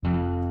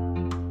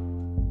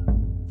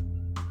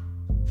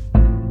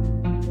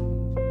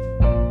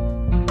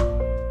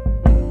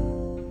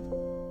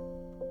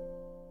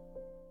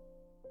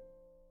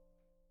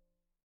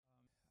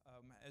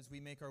we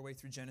make our way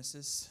through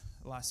Genesis,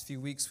 the last few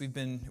weeks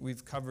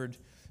we've covered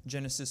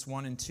Genesis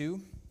 1 and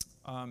 2,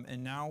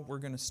 and now we're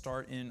going to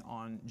start in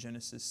on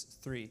Genesis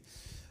 3.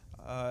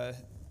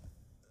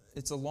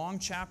 It's a long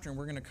chapter, and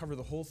we're going to cover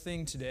the whole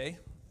thing today.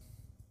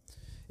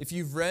 If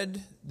you've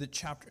read the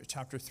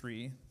chapter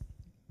 3,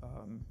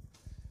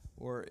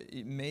 or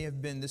it may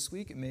have been this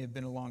week, it may have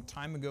been a long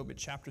time ago, but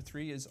chapter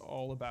 3 is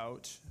all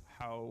about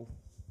how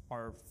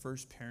our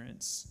first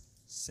parents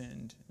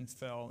sinned and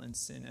fell, and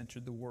sin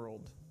entered the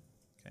world.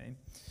 Okay,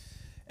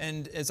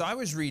 and as I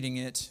was reading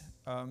it,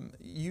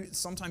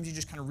 sometimes you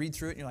just kind of read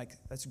through it and you're like,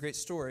 that's a great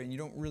story, and you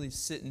don't really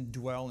sit and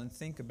dwell and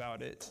think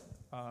about it.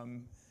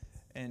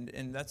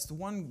 And that's the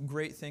one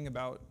great thing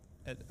about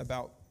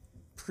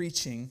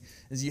preaching,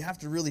 is you have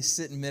to really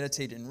sit and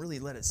meditate and really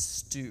let it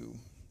stew.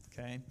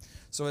 Okay,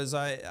 so as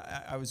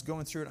I was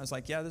going through it, I was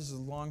like, yeah, this is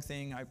a long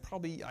thing.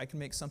 I can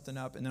make something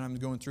up, and then I'm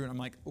going through it, and I'm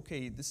like,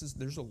 okay,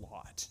 there's a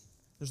lot.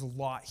 There's a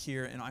lot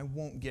here, and I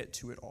won't get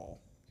to it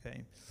all.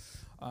 Okay.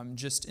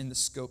 Just in the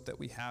scope that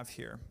we have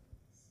here.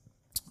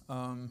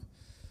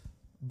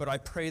 But I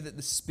pray that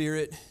the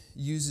Spirit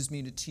uses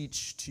me to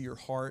teach to your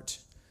heart,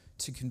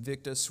 to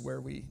convict us where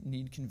we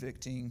need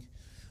convicting,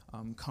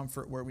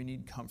 comfort where we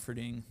need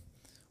comforting,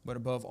 but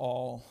above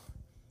all,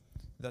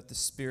 that the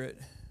Spirit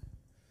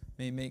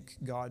may make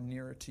God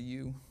nearer to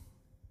you,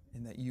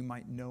 and that you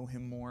might know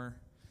Him more,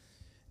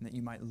 and that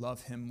you might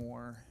love Him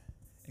more,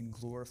 and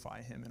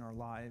glorify Him in our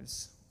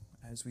lives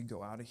as we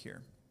go out of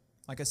here.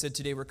 Like I said,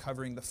 today we're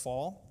covering the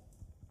fall.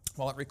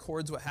 While it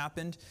records what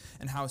happened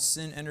and how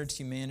sin entered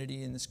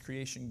humanity in this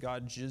creation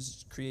God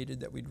just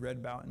created that we'd read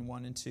about in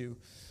 1 and 2,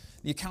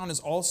 the account is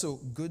also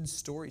good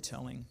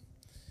storytelling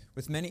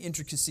with many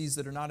intricacies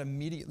that are not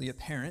immediately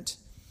apparent.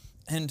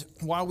 And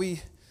while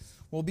we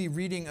will be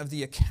reading of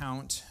the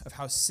account of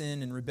how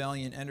sin and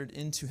rebellion entered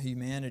into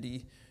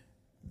humanity,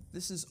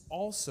 this is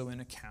also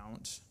an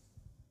account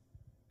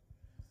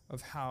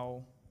of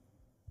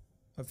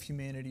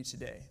humanity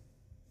today,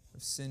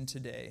 of sin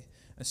today,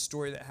 a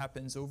story that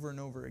happens over and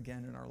over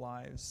again in our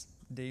lives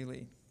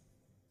daily.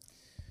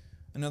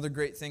 Another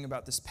great thing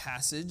about this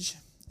passage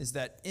is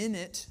that in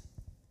it,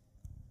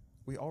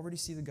 we already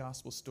see the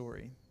gospel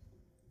story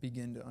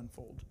begin to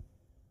unfold.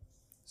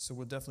 So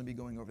we'll definitely be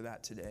going over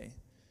that today.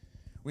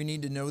 We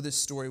need to know this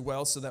story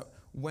well so that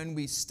when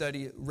we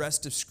study the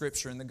rest of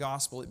Scripture and the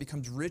gospel, it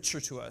becomes richer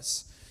to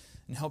us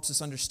and helps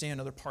us understand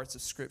other parts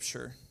of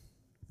Scripture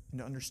and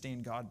to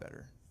understand God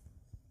better.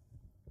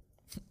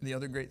 The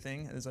other great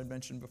thing, as I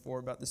mentioned before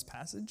about this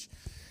passage,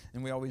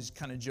 and we always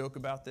kind of joke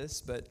about this,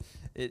 but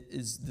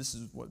this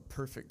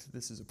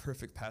is a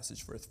perfect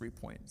passage for a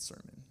 3-point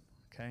sermon.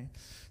 Okay,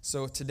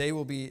 so today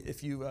will be,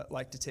 if you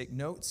like to take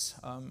notes,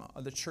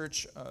 the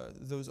church,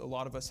 a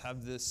lot of us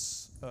have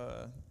this,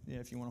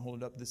 if you want to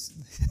hold it up, this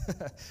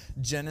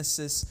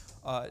Genesis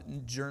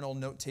journal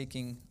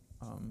note-taking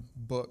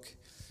book.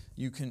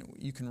 You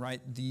can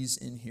write these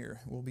in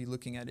here. We'll be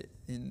looking at it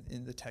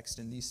in the text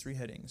in these 3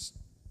 headings: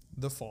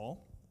 the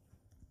fall,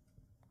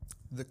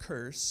 the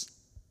curse,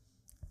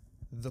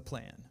 the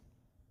plan.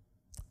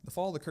 The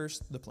fall, the curse,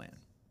 the plan.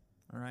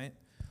 All right?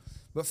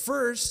 But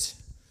first,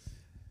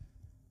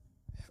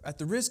 at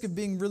the risk of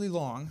being really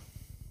long,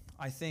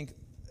 I think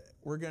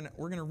we're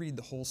gonna read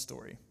the whole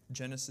story,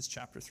 Genesis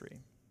chapter 3.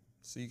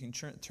 So you can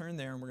turn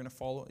there, and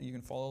you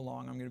can follow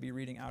along. I'm going to be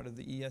reading out of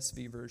the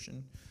ESV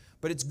version.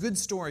 But it's good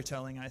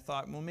storytelling. I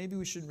thought, well, maybe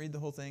we shouldn't read the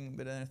whole thing.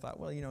 But then I thought,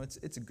 well,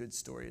 it's a good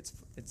story.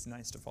 It's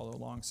nice to follow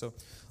along. So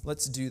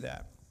let's do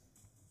that.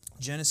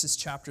 Genesis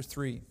chapter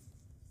 3.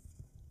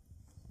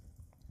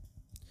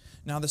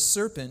 Now the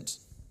serpent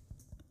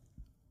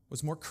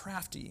was more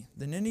crafty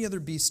than any other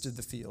beast of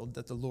the field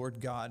that the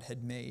Lord God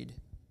had made.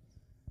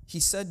 He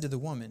said to the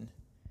woman,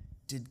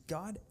 "Did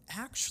God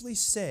actually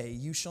say,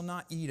 'You shall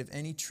not eat of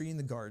any tree in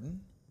the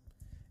garden'?"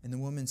 And the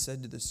woman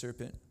said to the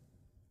serpent,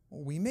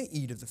 "Well, we may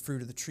eat of the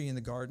fruit of the tree in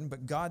the garden,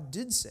 but God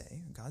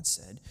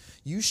said,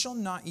 'You shall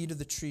not eat of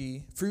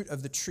the fruit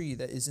of the tree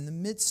that is in the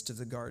midst of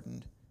the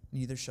garden,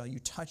 neither shall you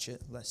touch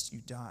it, lest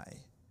you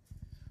die.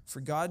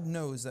 For God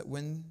knows that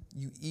when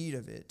you eat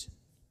of it—'"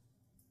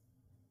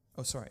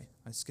 Oh, sorry,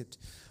 I skipped.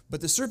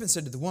 "But the serpent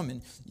said to the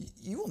woman,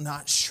 'You will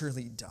not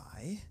surely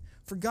die,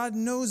 for God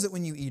knows that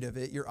when you eat of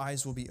it, your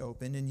eyes will be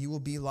opened, and you will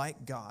be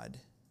like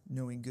God,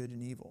 knowing good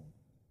and evil.'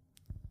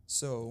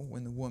 So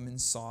when the woman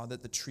saw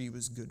that the tree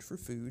was good for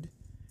food,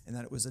 and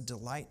that it was a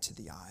delight to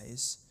the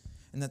eyes,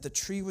 and that the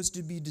tree was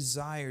to be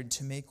desired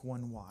to make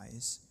one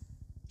wise,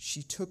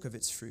 she took of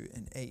its fruit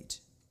and ate.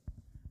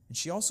 And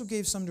she also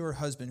gave some to her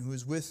husband who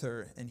was with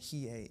her, and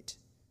he ate.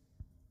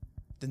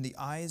 Then the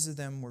eyes of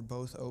them were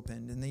both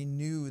opened, and they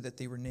knew that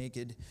they were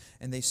naked,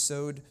 and they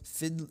sewed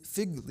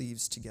fig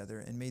leaves together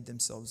and made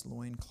themselves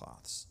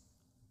loincloths.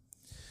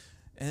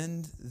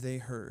 And they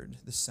heard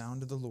the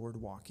sound of the Lord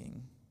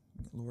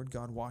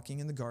God walking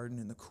in the garden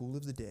in the cool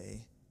of the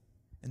day,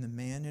 and the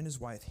man and his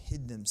wife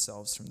hid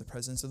themselves from the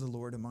presence of the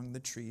Lord among the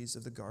trees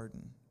of the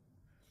garden.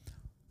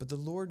 But the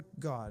Lord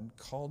God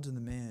called to the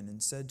man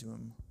and said to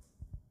him,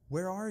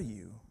 'Where are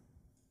you?'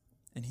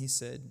 And he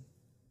said,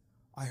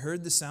 I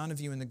heard the sound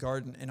of you in the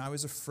garden, and I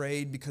was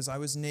afraid because I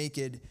was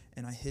naked,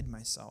 and I hid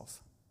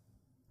myself.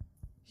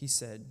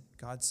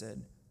 God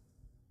said,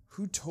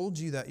 who told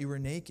you that you were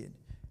naked?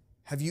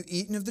 Have you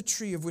eaten of the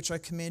tree of which I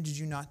commanded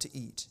you not to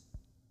eat?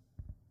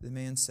 The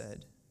man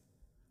said,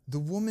 the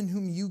woman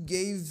whom you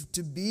gave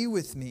to be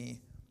with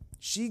me,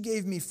 she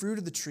gave me fruit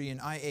of the tree,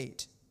 and I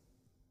ate.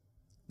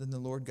 Then the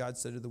Lord God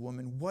said to the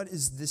woman, what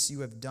is this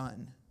you have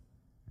done?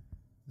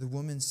 The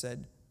woman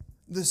said,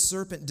 the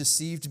serpent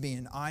deceived me,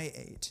 and I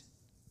ate.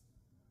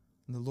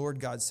 And the Lord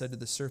God said to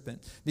the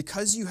serpent,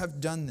 because you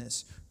have done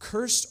this,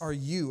 cursed are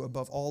you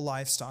above all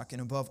livestock and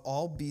above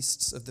all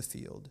beasts of the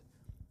field.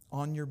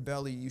 On your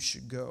belly you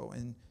should go,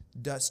 and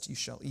dust you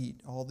shall eat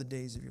all the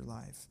days of your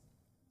life.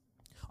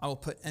 I will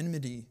put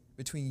enmity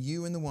between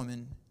you and the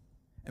woman,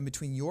 and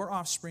between your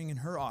offspring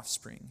and her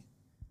offspring.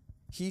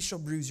 He shall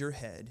bruise your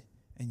head,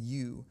 and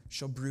you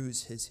shall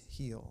bruise his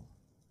heel.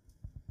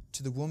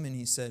 To the woman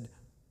he said,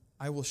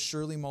 I will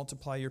surely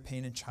multiply your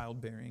pain in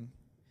childbearing.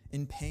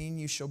 In pain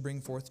you shall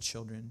bring forth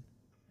children.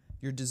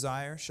 Your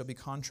desire shall be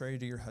contrary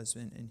to your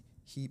husband,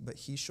 but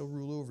he shall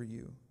rule over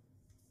you.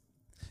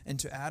 And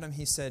to Adam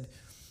he said,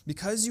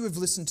 because you have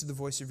listened to the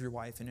voice of your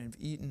wife and have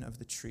eaten of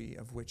the tree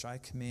of which I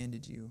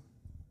commanded you,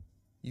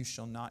 you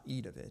shall not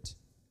eat of it.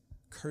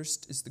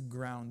 Cursed is the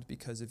ground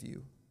because of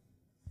you.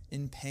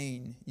 In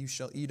pain you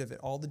shall eat of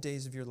it all the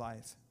days of your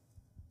life.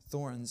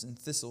 Thorns and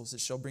thistles it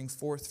shall bring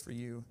forth for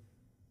you,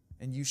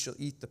 and you shall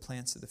eat the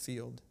plants of the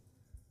field.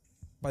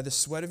 By the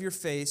sweat of your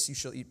face you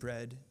shall eat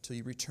bread till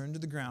you return to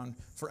the ground,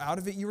 for out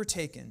of it you were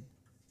taken,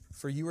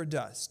 for you are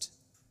dust,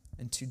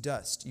 and to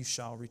dust you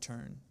shall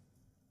return.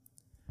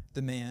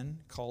 The man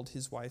called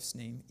his wife's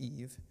name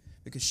Eve,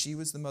 because she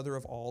was the mother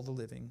of all the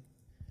living.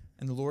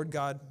 And the Lord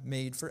God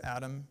made for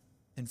Adam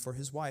and for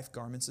his wife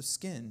garments of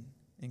skin,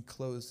 and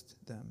clothed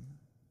them.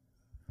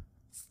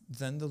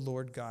 Then the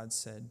Lord God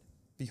said,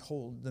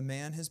 behold, the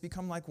man has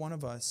become like one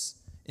of us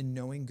in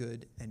knowing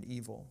good and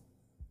evil.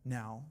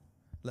 Now,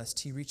 lest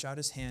he reach out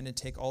his hand and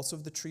take also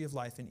of the tree of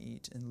life and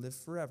eat and live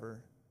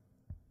forever.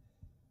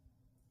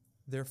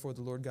 Therefore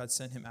the Lord God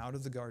sent him out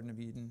of the Garden of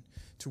Eden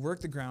to work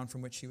the ground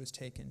from which he was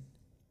taken.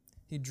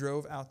 He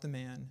drove out the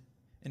man,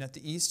 and at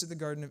the east of the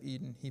Garden of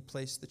Eden he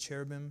placed the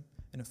cherubim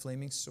and a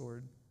flaming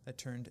sword that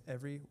turned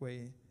every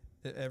way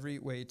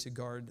to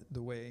guard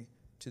the way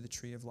to the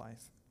tree of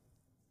life.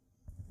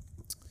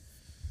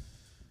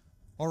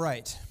 All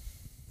right.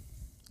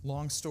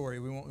 Long story.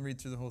 We won't read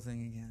through the whole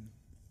thing again,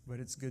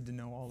 but it's good to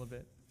know all of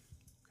it.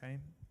 Okay?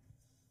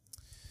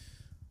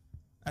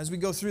 As we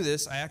go through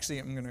this,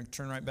 I'm going to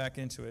turn right back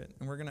into it,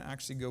 and we're going to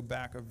actually go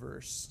back a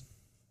verse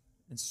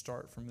and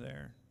start from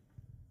there.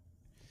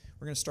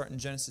 We're going to start in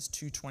Genesis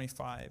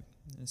 2:25,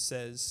 and it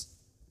says,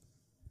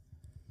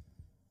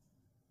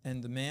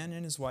 and the man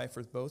and his wife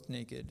were both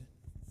naked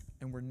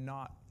and were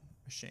not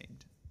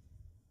ashamed.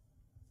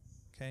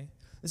 Okay?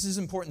 This is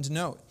important to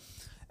note.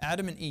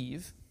 Adam and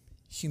Eve,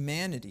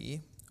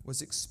 humanity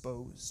was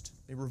exposed.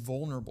 They were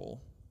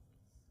vulnerable,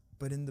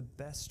 but in the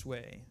best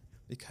way,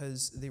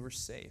 because they were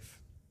safe.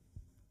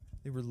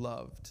 They were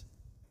loved.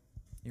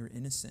 They were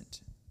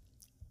innocent,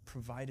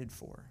 provided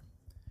for,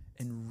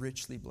 and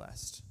richly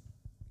blessed.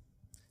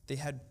 They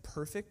had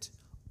perfect,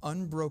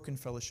 unbroken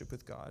fellowship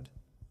with God,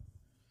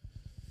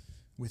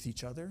 with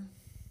each other,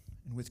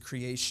 and with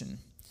creation.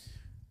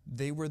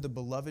 They were the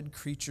beloved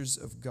creatures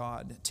of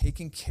God,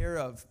 taken care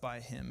of by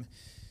him,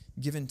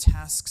 given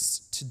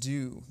tasks to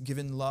do,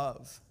 given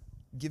love,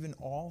 given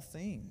all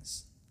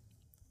things.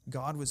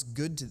 God was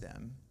good to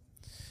them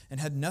and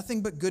had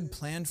nothing but good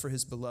planned for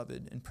his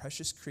beloved and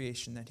precious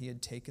creation that he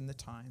had taken the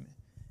time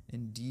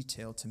in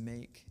detail to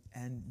make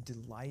and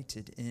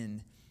delighted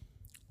in.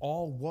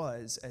 All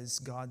was, as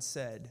God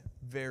said,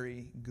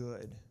 very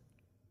good.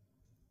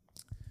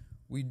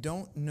 We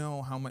don't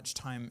know how much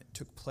time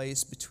took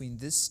place between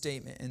this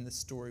statement and the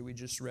story we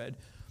just read,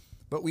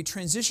 but we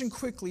transition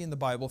quickly in the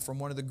Bible from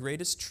one of the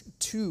greatest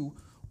to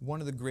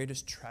one of the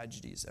greatest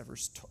tragedies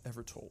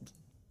ever told.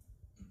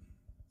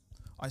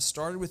 I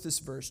started with this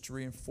verse to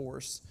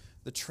reinforce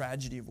the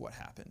tragedy of what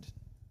happened,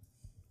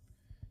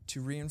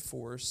 to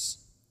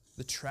reinforce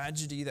the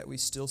tragedy that we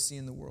still see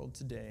in the world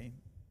today,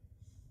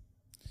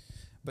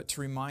 but to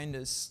remind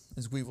us,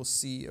 as we will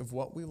see, of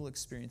what we will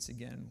experience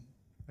again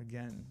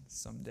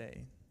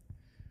someday.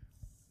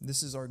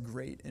 This is our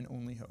great and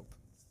only hope.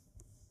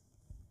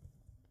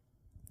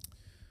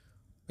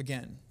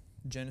 Again,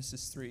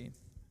 Genesis 3.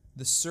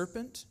 The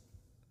serpent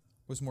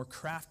was more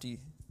crafty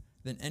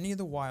than any of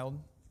the wild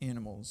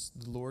animals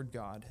the Lord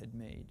God had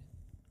made.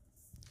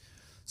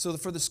 So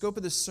for the scope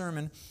of this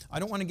sermon, I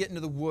don't want to get into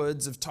the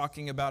woods of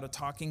talking about a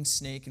talking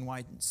snake and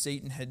why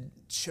Satan had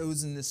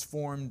chosen this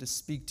form to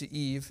speak to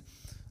Eve.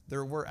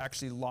 There were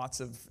actually lots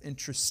of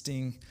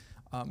interesting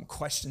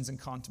questions and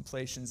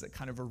contemplations that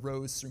kind of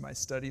arose through my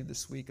study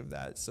this week of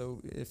that.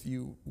 So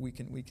we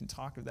can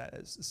talk of that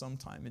as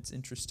sometime. It's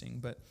interesting.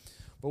 But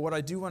what I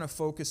do want to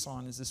focus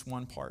on is this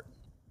one part.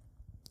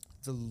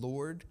 The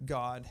Lord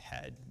God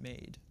had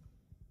made.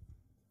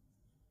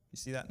 You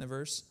see that in the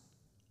verse?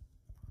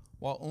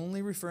 while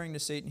only referring to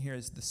Satan here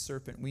as the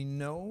serpent, we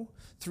know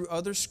through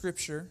other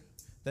scripture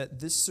that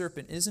this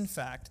serpent is in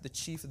fact the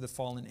chief of the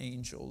fallen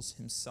angels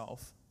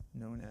himself,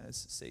 known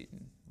as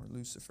Satan or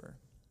Lucifer.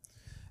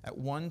 At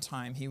one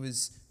time, he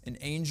was an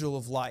angel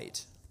of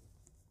light.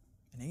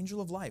 An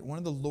angel of light, one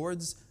of the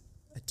Lord's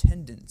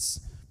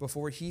attendants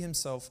before he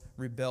himself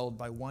rebelled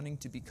by wanting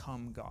to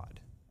become God.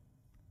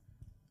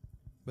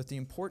 But the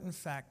important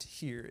fact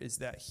here is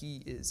that he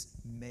is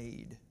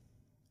made.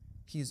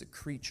 He is a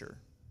creature,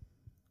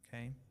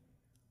 okay?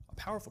 A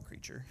powerful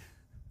creature,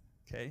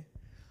 okay?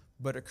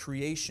 But a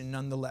creation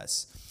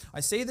nonetheless. I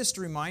say this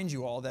to remind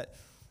you all that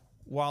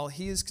while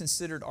he is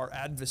considered our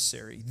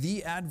adversary,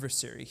 the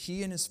adversary,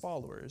 he and his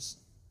followers,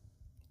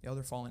 the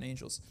other fallen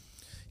angels,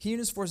 he and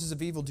his forces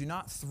of evil do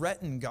not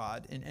threaten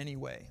God in any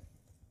way.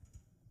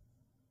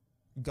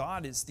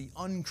 God is the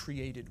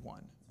uncreated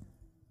one,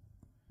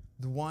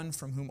 the one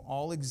from whom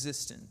all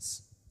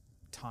existence,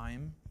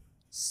 time,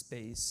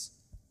 space,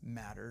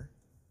 matter,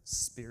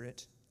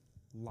 spirit,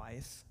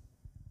 life,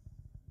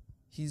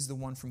 he's the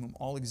one from whom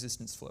all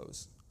existence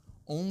flows.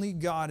 Only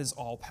God is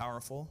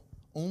all-powerful.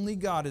 Only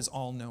God is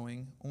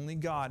all-knowing. Only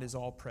God is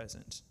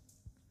all-present.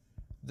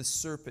 The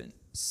serpent,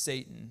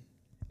 Satan,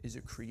 is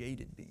a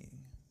created being.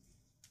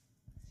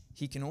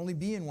 He can only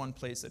be in one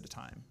place at a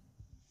time.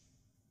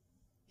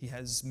 He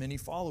has many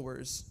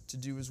followers to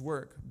do his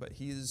work, but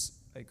he is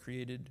a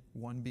created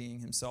one being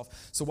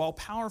himself. So while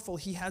powerful,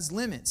 he has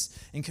limits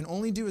and can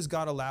only do as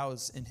God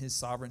allows in his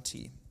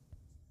sovereignty.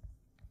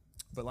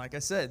 But like I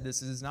said, this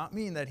does not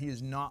mean that he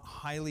is not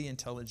highly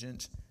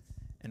intelligent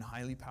and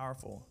highly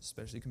powerful,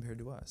 especially compared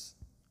to us.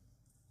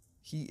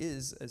 He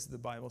is, as the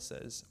Bible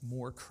says,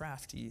 more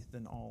crafty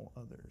than all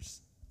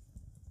others.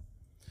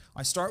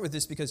 I start with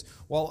this because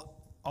while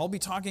I'll be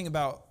talking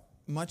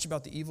much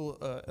about the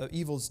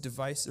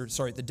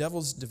the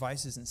devil's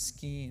devices and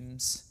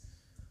schemes,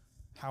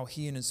 how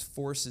he and his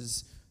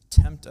forces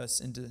tempt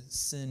us into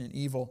sin and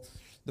evil,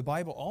 the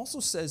Bible also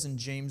says in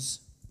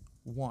James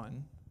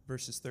 1,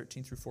 verses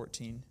 13 through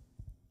 14,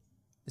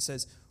 it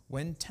says,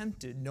 "When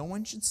tempted, no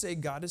one should say,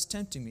 'God is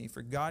tempting me,'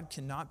 for God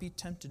cannot be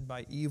tempted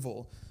by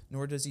evil,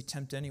 nor does he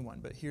tempt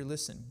anyone." But here,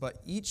 listen,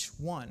 "But each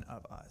one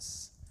of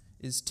us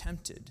is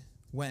tempted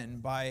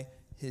when, by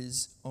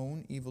his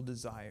own evil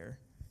desire,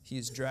 he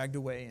is dragged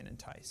away and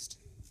enticed."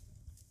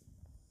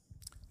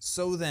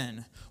 So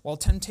then, while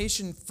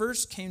temptation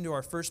first came to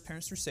our first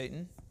parents through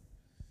Satan,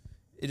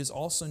 it is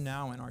also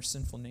now in our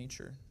sinful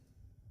nature,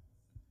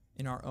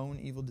 in our own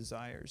evil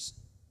desires.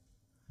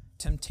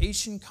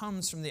 Temptation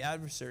comes from the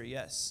adversary,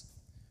 yes,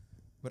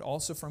 but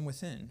also from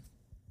within,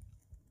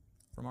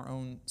 from our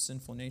own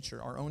sinful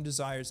nature, our own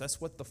desires.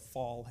 That's what the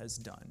fall has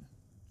done.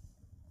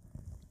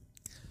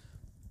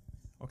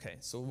 Okay,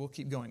 so we'll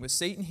keep going. With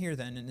Satan here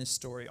then in this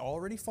story,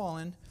 already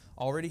fallen,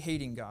 already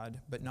hating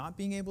God, but not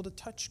being able to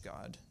touch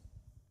God,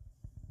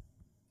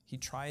 he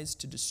tries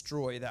to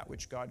destroy that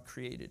which God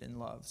created and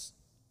loves.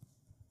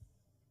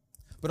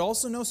 But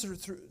also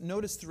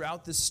notice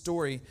throughout this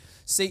story,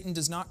 Satan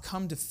does not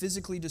come to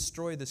physically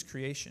destroy this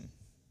creation.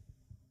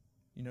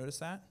 You notice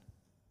that?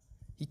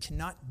 He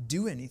cannot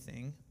do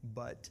anything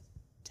but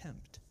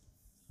tempt.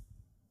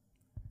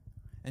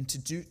 And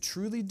to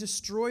truly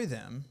destroy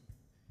them,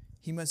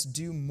 he must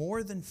do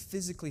more than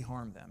physically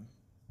harm them.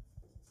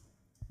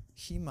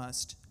 He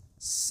must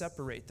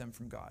separate them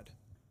from God.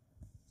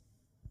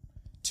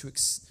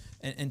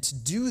 And to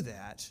do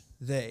that,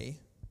 they,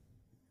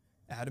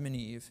 Adam and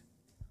Eve,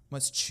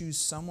 must choose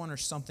someone or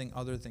something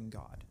other than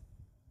God.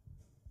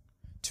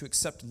 To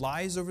accept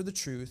lies over the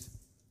truth.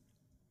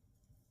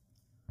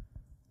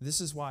 This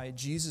is why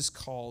Jesus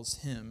calls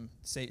him,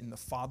 Satan, the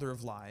father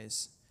of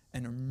lies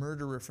and a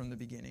murderer from the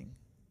beginning.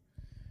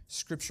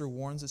 Scripture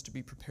warns us to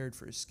be prepared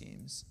for his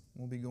schemes.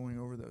 We'll be going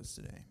over those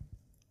today.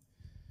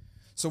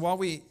 So while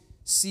we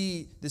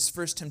see this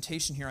first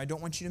temptation here, I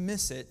don't want you to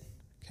miss it.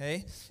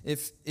 Okay?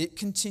 If it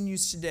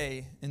continues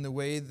today in the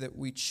way that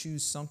we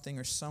choose something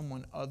or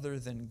someone other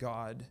than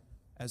God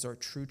as our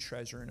true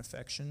treasure and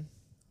affection,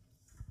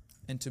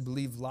 and to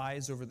believe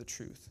lies over the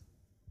truth,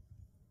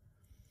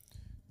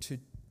 to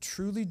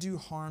truly do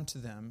harm to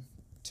them,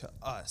 to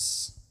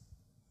us,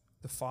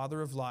 the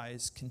father of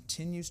lies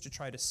continues to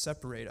try to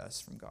separate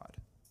us from God,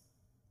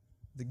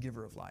 the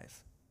giver of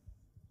life.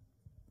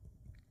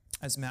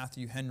 As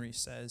Matthew Henry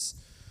says,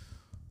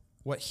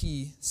 what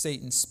he,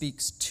 Satan,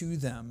 speaks to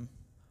them,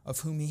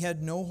 of whom he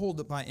had no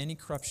hold by any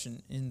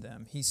corruption in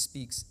them, he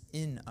speaks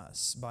in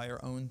us by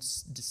our own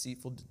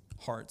deceitful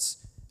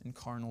hearts and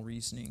carnal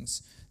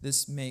reasonings.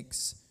 This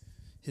makes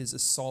his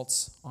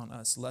assaults on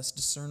us less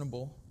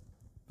discernible,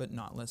 but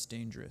not less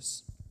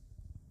dangerous.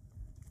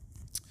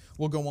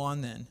 We'll go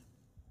on then.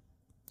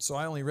 So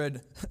I only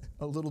read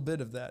a little bit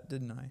of that,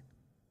 didn't I?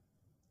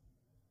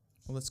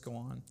 Well, let's go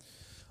on.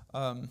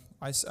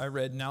 I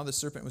read, "Now the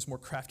serpent was more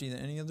crafty than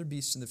any other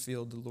beast in the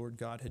field the Lord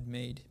God had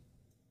made.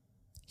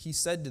 He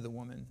said to the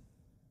woman,"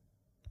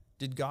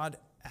 did God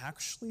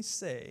actually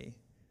say,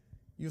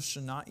 "You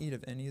shall not eat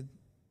of any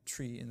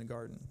tree in the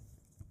garden"?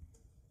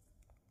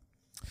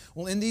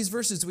 Well, in these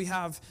verses, we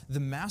have the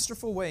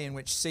masterful way in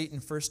which Satan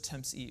first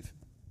tempts Eve.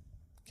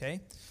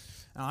 Okay?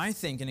 And I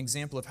think an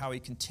example of how he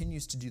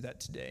continues to do that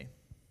today.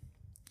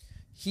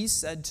 He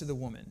said to the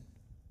woman,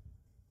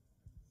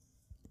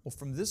 well,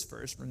 from this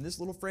verse, from this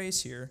little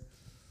phrase here,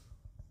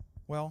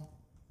 well,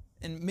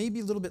 and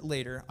maybe a little bit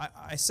later,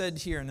 I said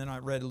here, and then I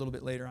read a little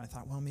bit later, and I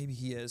thought, well, maybe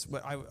he is.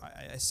 But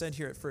I said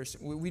here at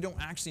first, we don't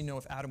actually know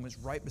if Adam was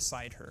right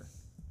beside her.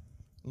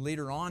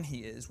 Later on he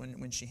is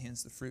when she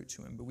hands the fruit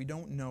to him, but we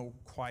don't know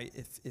quite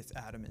if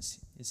Adam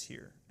is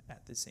here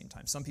at the same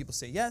time. Some people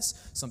say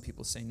yes, some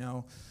people say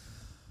no.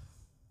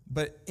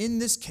 But in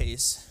this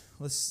case,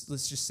 let's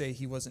just say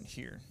he wasn't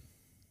here,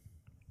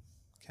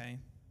 okay,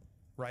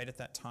 right at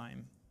that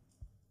time.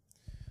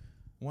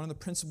 One of the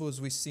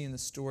principles we see in the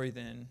story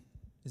then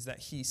is that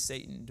he,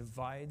 Satan,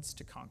 divides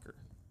to conquer.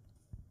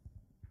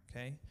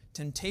 Okay?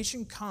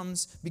 Temptation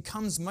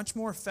becomes much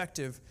more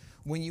effective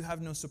when you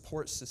have no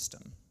support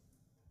system,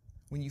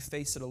 when you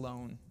face it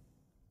alone,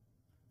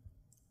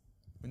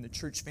 when the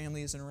church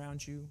family isn't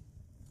around you,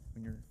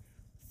 when your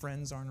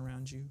friends aren't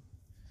around you.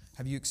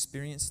 Have you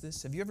experienced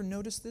this? Have you ever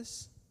noticed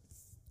this?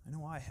 I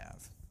know I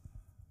have.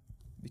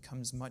 It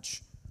becomes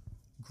much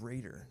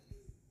greater,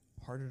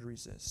 harder to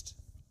resist.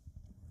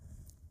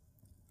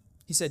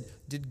 He said,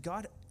 did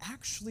God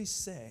actually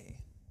say,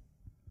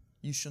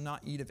 you shall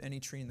not eat of any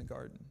tree in the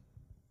garden?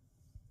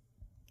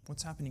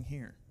 What's happening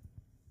here?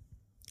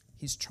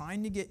 He's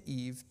trying to get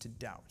Eve to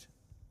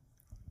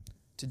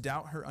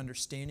doubt her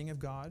understanding of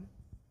God,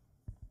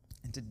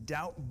 and to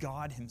doubt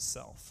God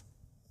himself.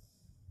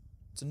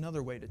 It's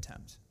another way to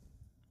tempt.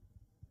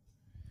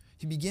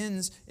 He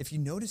begins, if you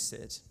notice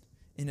it,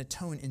 in a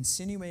tone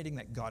insinuating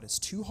that God is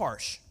too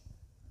harsh.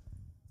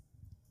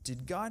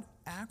 Did God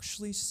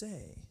actually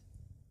say?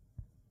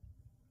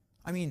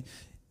 I mean,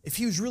 if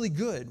he was really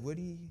good, would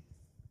he?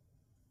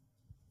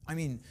 I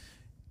mean,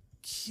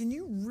 can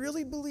you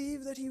really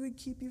believe that he would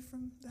keep you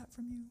from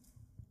you?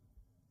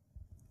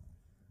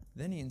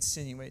 Then he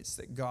insinuates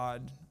that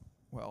God,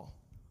 well,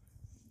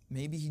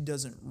 maybe he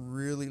doesn't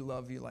really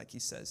love you like he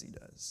says he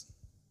does.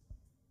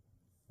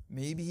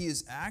 Maybe he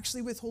is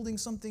actually withholding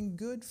something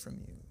good from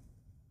you.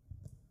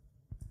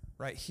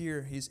 Right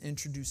here, he's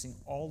introducing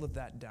all of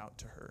that doubt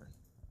to her.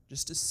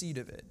 Just a seed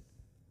of it,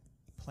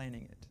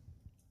 planting it.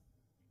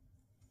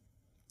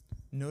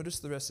 Notice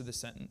the rest of the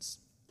sentence.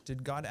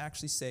 Did God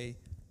actually say,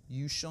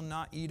 you shall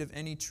not eat of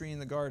any tree in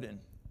the garden?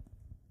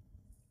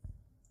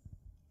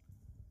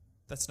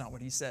 That's not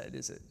what he said,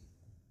 is it?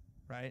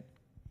 Right?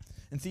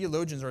 And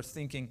theologians are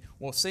thinking,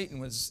 well, Satan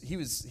was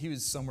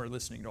somewhere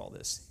listening to all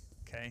this,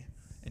 okay?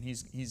 And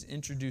he's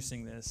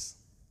introducing this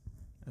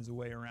as a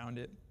way around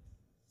it.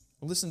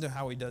 Well, listen to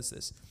how he does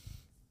this.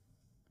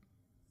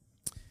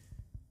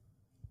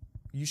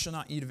 You shall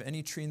not eat of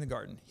any tree in the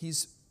garden.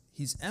 He's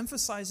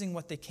emphasizing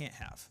what they can't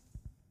have.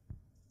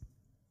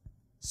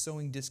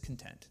 Sowing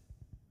discontent.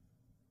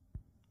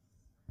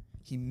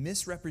 He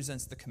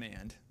misrepresents the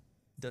command,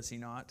 does he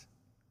not?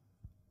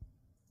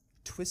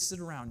 Twists it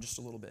around just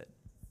a little bit.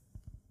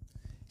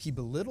 He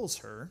belittles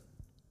her,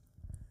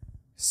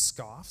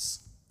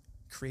 scoffs,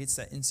 creates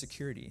that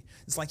insecurity.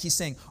 It's like he's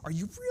saying, are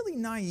you really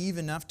naive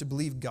enough to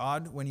believe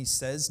God when he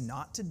says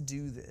not to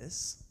do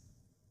this?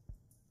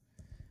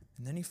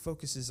 And then he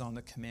focuses on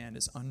the command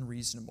as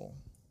unreasonable,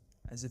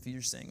 as if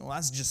you're saying, well,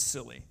 that's just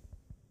silly.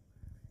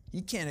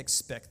 He can't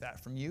expect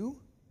that from you.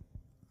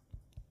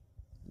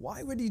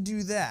 Why would he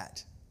do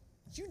that?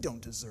 You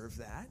don't deserve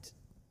that.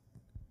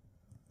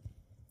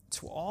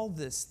 To all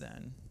this,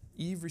 then,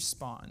 Eve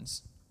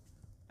responds,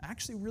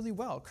 actually really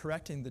well,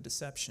 correcting the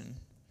deception.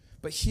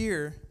 But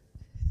here,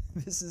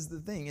 this is the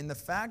thing. And the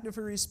fact of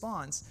her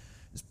response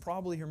is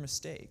probably her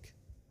mistake,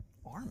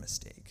 our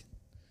mistake.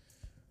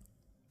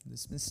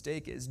 This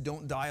mistake is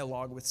don't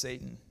dialogue with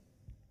Satan.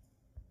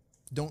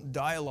 Don't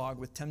dialogue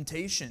with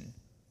temptation.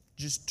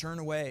 Just turn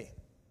away.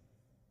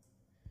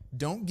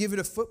 Don't give it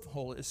a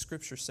foothold, as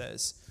Scripture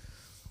says.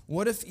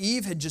 What if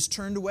Eve had just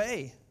turned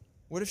away?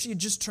 What if she had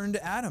just turned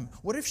to Adam?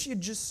 What if she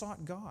had just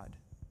sought God?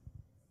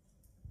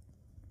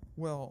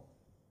 Well,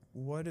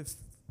 what if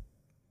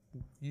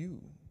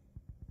you,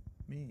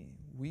 me,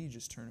 we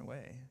just turn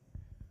away?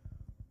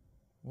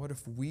 What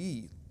if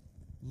we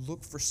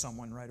look for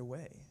someone right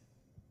away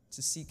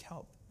to seek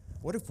help?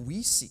 What if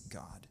we seek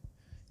God?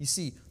 You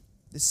see,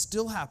 this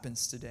still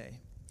happens today.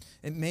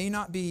 It may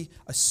not be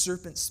a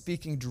serpent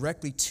speaking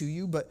directly to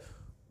you, but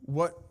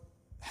what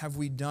have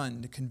we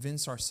done to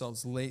convince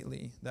ourselves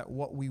lately that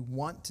what we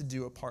want to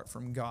do apart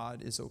from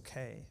God is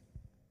okay?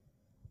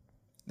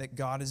 That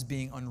God is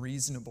being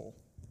unreasonable?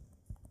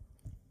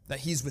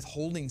 That he's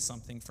withholding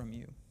something from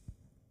you?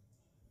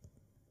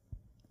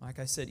 Like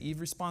I said,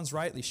 Eve responds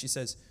rightly. She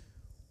says,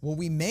 well,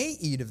 we may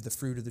eat of the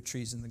fruit of the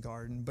trees in the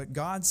garden, but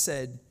God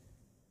said,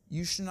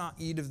 you shall not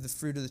eat of the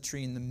fruit of the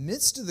tree in the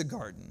midst of the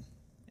garden.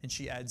 And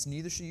she adds,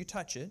 neither shall you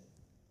touch it,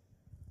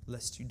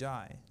 lest you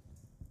die.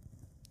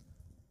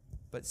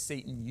 But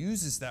Satan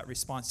uses that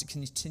response to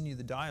continue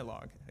the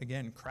dialogue.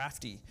 Again,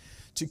 crafty.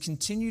 To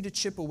continue to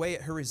chip away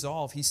at her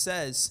resolve, he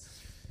says,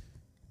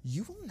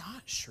 you will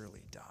not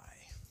surely die.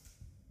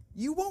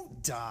 You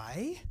won't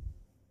die.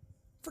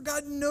 For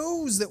God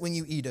knows that when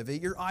you eat of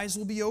it, your eyes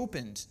will be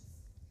opened.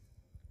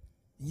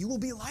 You will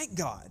be like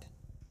God.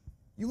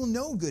 You will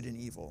know good and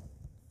evil.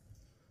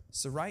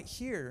 So right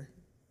here,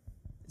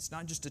 it's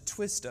not just a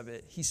twist of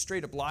it. He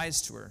straight up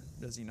lies to her,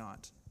 does he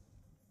not?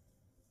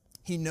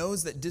 He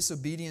knows that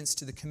disobedience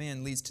to the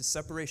command leads to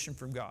separation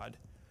from God.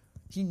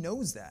 He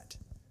knows that.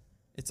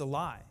 It's a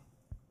lie.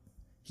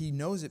 He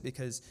knows it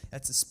because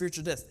that's a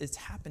spiritual death. It's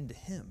happened to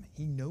him.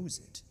 He knows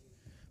it.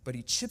 But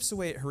he chips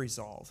away at her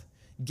resolve,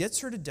 gets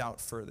her to doubt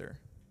further.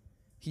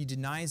 He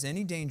denies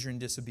any danger in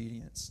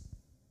disobedience.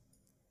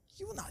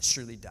 You will not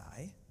surely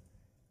die,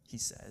 he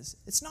says.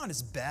 It's not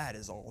as bad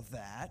as all of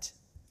that.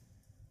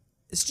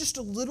 It's just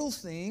a little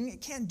thing.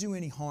 It can't do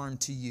any harm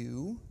to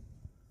you.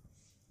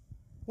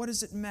 What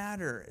does it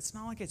matter? It's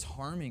not like it's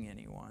harming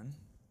anyone.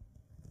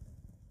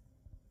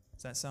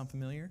 Does that sound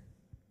familiar?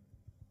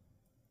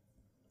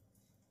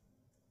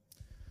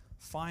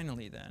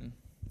 Finally, then,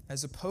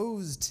 as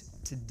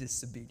opposed to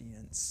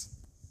disobedience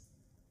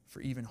for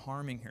even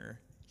harming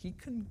her, he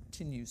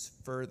continues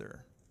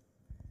further.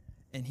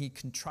 And he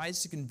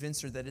tries to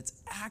convince her that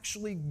it's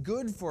actually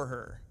good for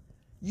her.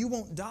 You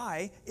won't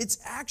die. It's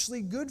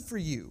actually good for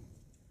you.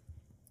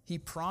 He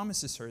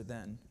promises her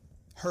then,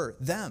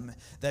 them,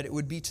 that it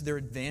would be to their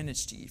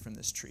advantage to eat from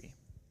this tree.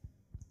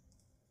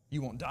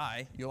 You won't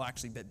die. You'll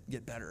actually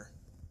get better.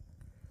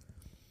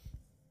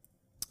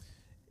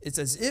 It's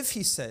as if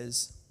he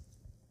says,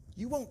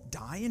 you won't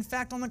die. In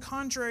fact, on the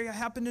contrary, I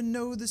happen to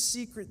know the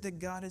secret that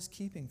God is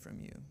keeping from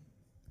you.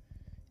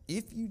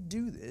 If you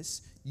do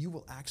this, you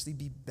will actually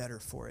be better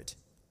for it.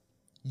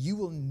 You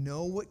will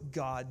know what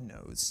God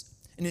knows.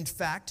 And in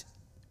fact,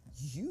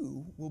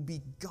 you will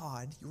be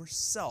God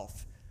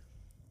yourself.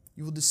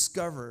 You will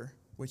discover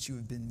what you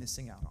have been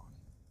missing out on.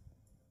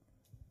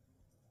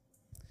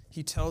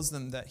 He tells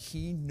them that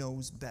he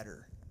knows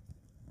better.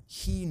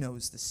 He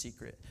knows the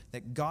secret,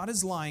 that God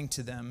is lying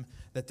to them,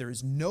 that there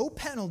is no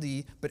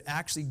penalty, but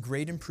actually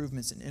great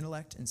improvements in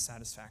intellect and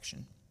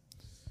satisfaction.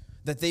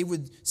 That they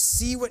would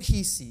see what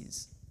he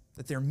sees,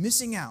 that they're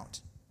missing out.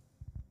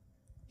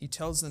 He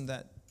tells them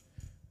that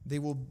they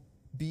will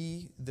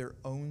be their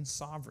own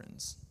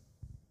sovereigns,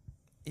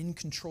 in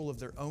control of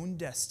their own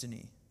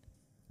destiny,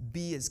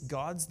 be as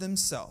gods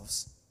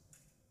themselves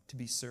to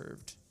be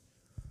served.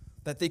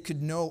 That they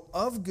could know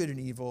of good and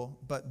evil,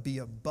 but be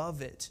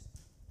above it,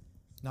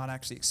 not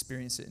actually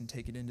experience it and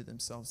take it into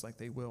themselves like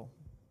they will.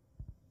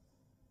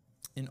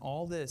 In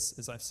all this,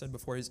 as I've said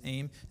before, his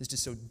aim is to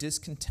sow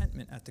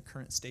discontentment at the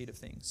current state of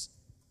things.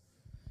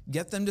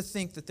 Get them to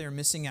think that they're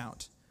missing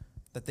out,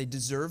 that they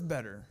deserve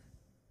better,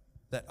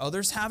 that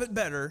others have it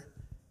better,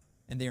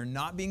 and they are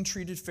not being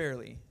treated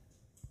fairly.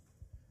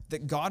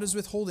 That God is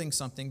withholding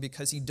something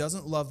because he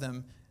doesn't love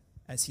them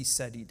as he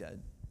said he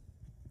did.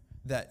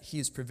 That he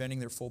is preventing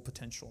their full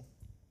potential.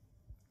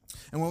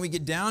 And when we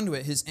get down to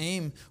it, his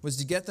aim was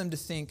to get them to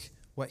think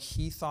what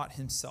he thought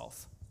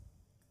himself.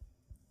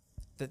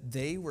 That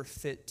they were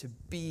fit to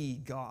be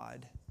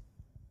God.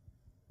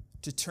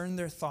 To turn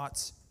their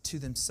thoughts to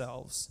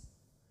themselves.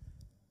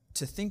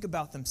 To think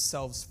about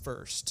themselves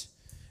first.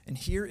 And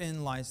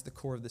herein lies the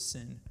core of the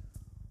sin.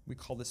 We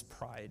call this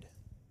pride.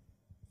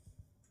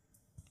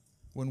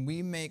 When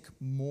we make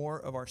more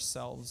of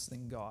ourselves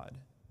than God.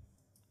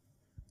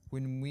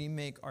 When we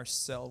make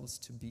ourselves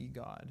to be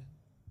God.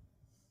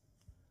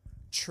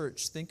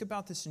 Church, think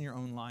about this in your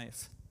own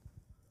life.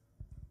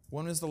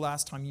 When was the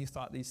last time you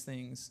thought these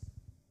things?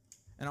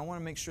 And I want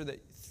to make sure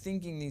that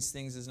thinking these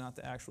things is not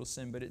the actual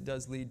sin, but it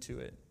does lead to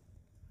it.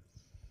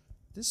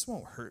 This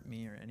won't hurt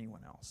me or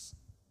anyone else.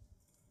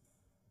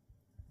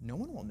 No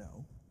one will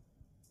know.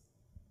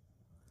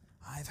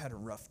 I've had a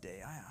rough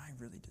day. I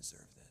really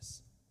deserve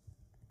this.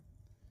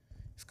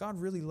 If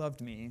God really loved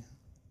me,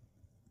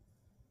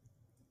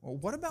 well,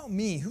 what about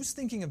me? Who's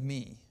thinking of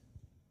me?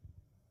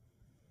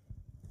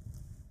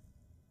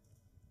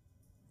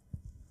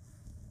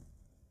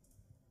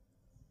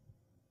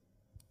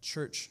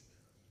 Church,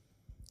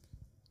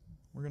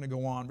 we're going to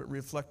go on, but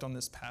reflect on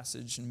this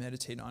passage and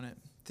meditate on it.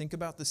 Think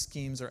about the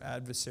schemes our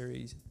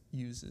adversary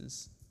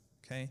uses.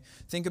 Okay?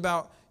 Think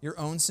about your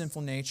own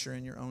sinful nature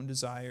and your own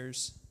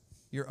desires,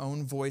 your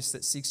own voice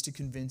that seeks to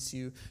convince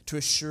you, to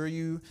assure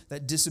you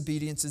that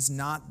disobedience is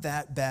not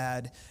that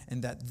bad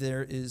and that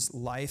there is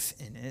life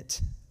in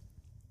it,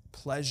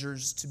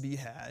 pleasures to be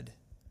had,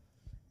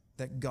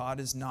 that God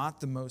is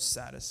not the most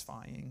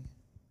satisfying.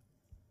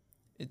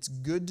 It's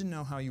good to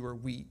know how you are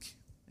weak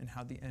and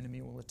how the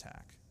enemy will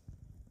attack.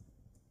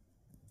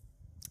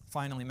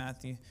 Finally,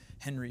 Matthew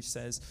Henry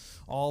says,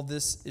 all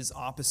this is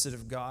opposite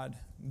of God.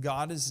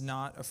 God is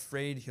not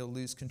afraid he'll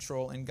lose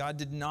control, and God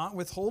did not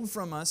withhold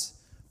from us,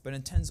 but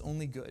intends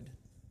only good.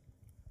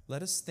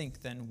 Let us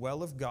think then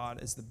well of God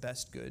as the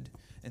best good,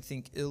 and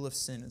think ill of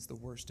sin as the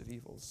worst of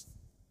evils.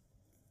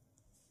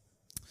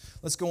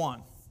 Let's go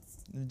on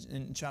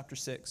in chapter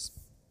 6.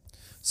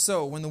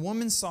 So, when the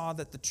woman saw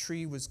that the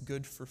tree was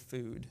good for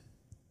food,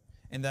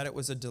 and that it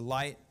was a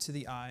delight to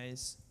the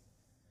eyes,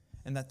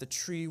 and that the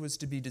tree was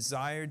to be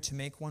desired to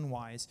make one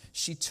wise.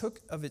 She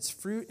took of its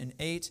fruit and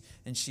ate,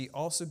 and she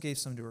also gave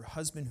some to her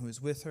husband who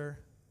was with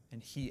her,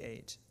 and he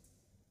ate.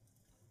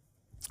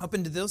 Up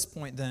until this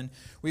point, then,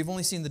 we've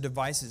only seen the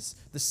devices,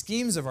 the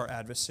schemes of our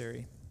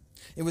adversary.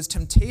 It was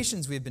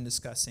temptations we have been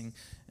discussing.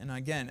 And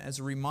again, as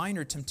a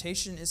reminder,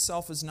 temptation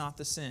itself is not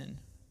the sin.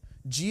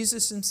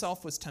 Jesus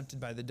himself was tempted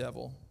by the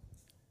devil,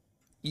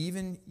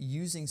 even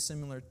using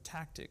similar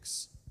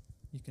tactics.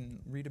 You can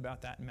read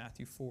about that in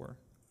Matthew 4.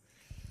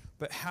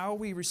 But how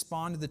we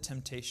respond to the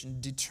temptation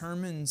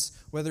determines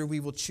whether we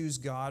will choose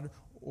God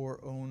or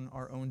own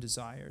our own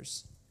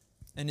desires.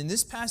 And in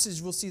this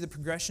passage, we'll see the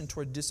progression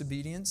toward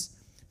disobedience,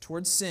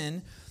 towards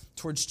sin,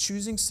 towards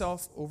choosing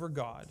self over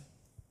God.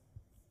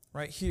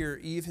 Right here,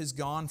 Eve has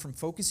gone from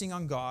focusing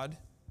on God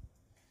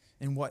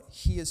and what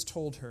he has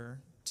told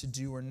her to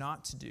do or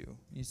not to do.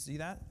 You see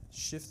that?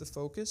 Shift the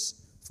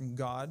focus from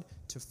God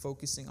to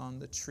focusing on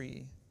the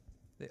tree,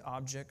 the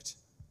object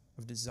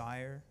of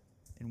desire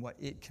and what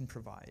it can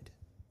provide.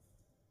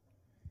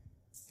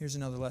 Here's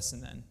another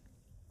lesson then.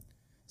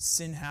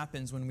 Sin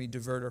happens when we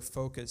divert our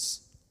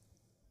focus,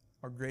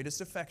 our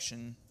greatest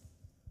affection,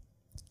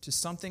 to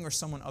something or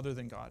someone other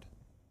than God.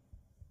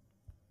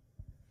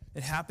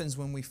 It happens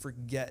when we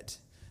forget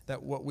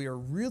that what we are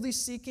really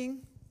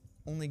seeking,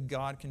 only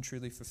God can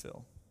truly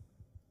fulfill.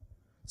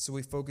 So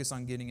we focus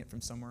on getting it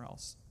from somewhere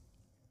else.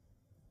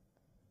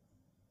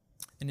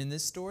 And in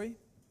this story,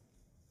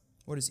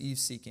 what is Eve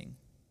seeking?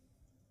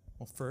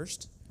 Well,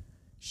 first,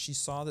 she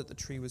saw that the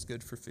tree was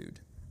good for food.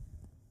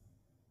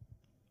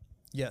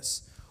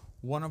 Yes,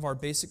 one of our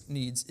basic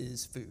needs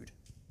is food,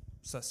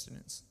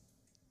 sustenance.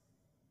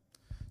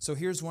 So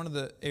here's one of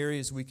the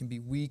areas we can be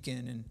weak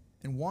in,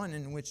 and one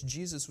in which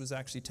Jesus was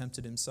actually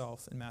tempted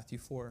himself in Matthew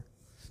 4.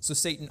 So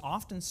Satan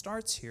often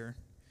starts here,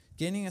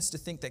 getting us to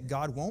think that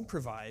God won't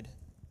provide,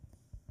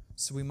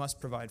 so we must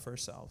provide for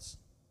ourselves.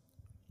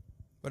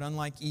 But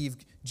unlike Eve,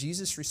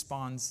 Jesus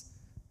responds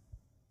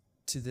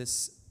to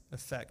this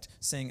effect,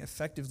 saying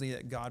effectively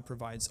that God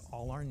provides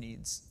all our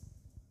needs.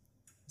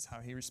 That's how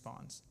he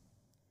responds.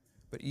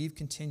 But Eve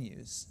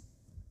continues.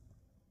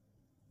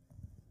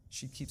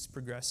 She keeps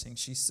progressing.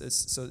 She says,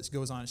 so it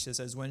goes on. She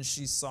says, when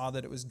she saw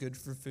that it was good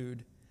for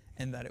food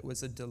and that it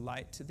was a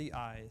delight to the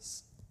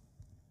eyes,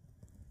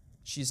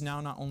 she's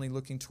now not only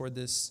looking toward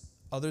this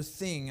other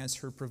thing as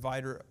her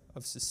provider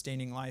of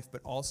sustaining life,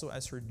 but also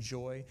as her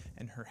joy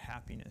and her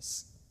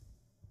happiness.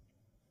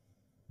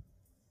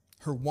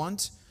 Her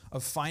want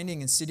of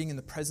finding and sitting in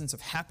the presence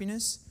of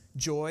happiness,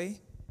 joy,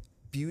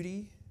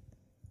 beauty,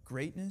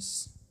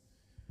 greatness,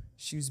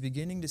 she was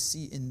beginning to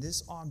see in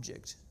this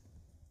object.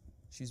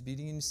 She was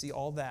beginning to see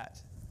all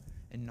that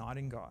and not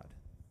in God.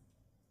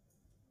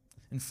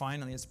 And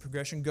finally, as the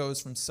progression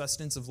goes from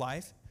sustenance of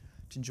life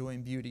to joy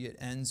and beauty, it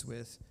ends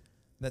with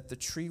that the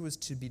tree was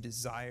to be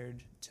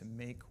desired to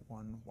make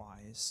one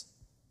wise.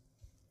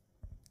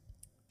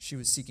 She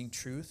was seeking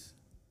truth,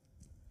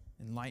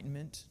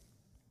 enlightenment,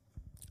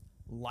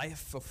 life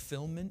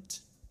fulfillment,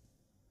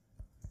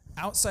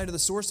 outside of the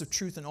source of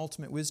truth and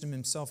ultimate wisdom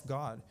himself,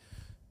 God.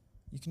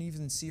 You can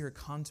even see her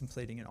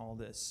contemplating in all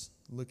this,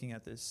 looking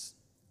at this,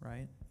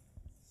 right?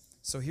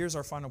 So here's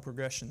our final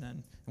progression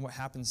then, and what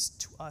happens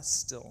to us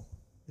still,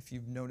 if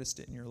you've noticed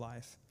it in your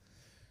life.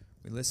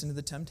 We listen to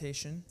the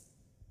temptation.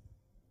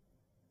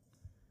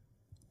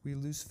 We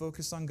lose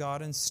focus on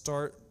God and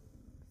start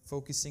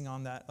focusing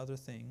on that other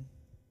thing.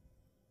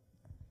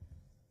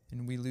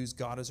 And we lose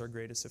God as our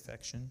greatest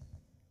affection.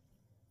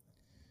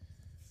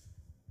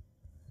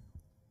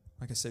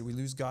 Like I said, we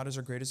lose God as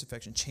our greatest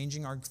affection,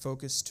 changing our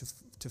focus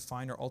to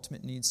find our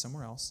ultimate needs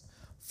somewhere else,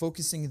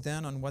 focusing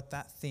then on what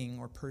that thing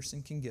or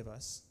person can give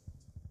us,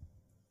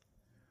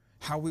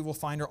 how we will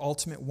find our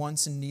ultimate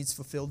wants and needs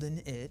fulfilled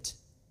in it,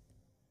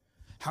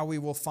 how we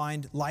will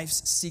find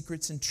life's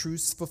secrets and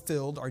truths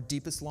fulfilled, our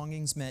deepest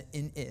longings met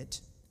in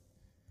it.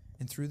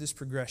 And through this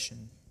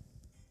progression,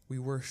 we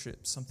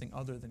worship something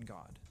other than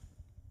God.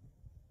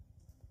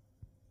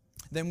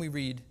 Then we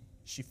read,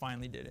 she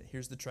finally did it.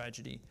 Here's the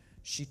tragedy.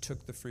 She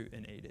took the fruit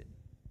and ate it.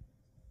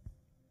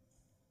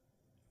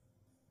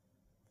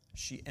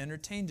 She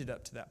entertained it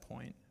up to that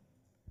point,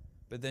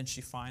 but then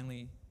she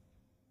finally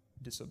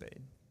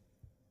disobeyed.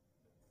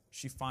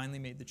 She finally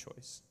made the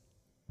choice.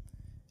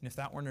 And if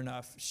that weren't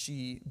enough,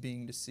 she,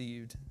 being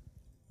deceived,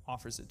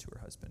 offers it to her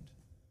husband.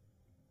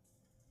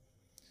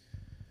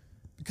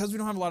 Because we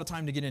don't have a lot of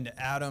time to get into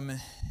Adam,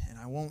 and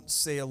I won't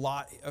say a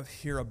lot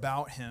here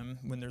about him,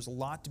 when there's a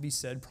lot to be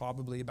said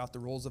probably about the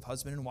roles of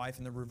husband and wife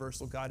and the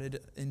reversal God had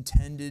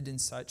intended and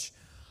such.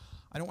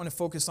 I don't want to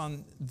focus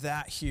on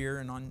that here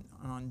and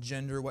on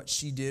gender, what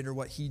she did or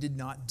what he did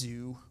not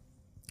do.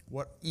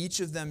 What each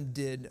of them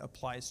did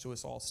applies to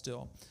us all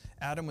still.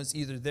 Adam was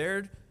either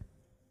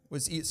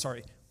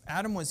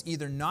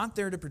not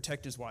there to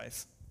protect his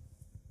wife,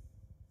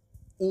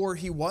 or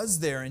he was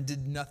there and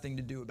did nothing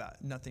to do about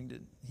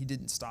it. He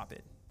didn't stop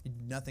it. He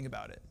did nothing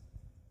about it.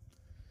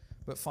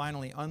 But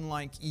finally,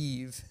 unlike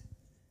Eve,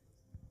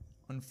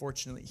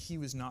 unfortunately, he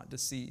was not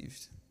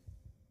deceived.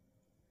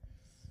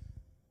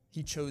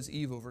 He chose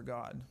Eve over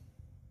God.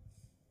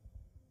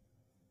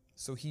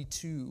 So he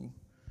too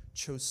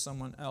chose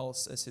someone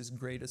else as his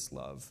greatest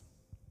love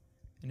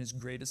and his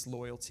greatest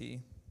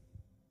loyalty,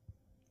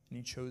 and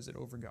he chose it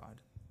over God.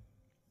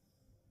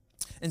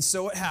 And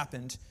so it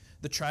happened.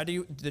 The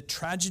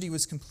tragedy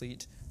was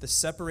complete. The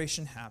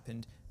separation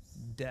happened.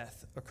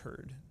 Death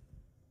occurred.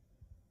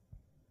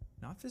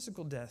 Not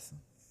physical death.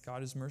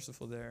 God is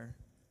merciful there.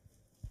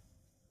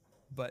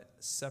 But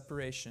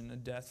separation, a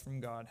death from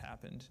God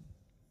happened.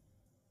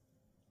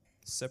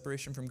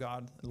 Separation from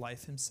God,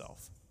 life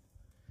himself.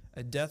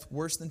 A death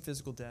worse than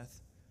physical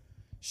death.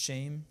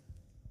 Shame,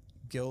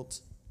 guilt,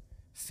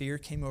 fear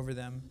came over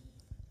them.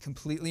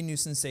 Completely new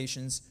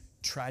sensations,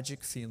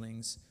 tragic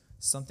feelings,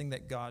 something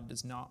that God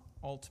does not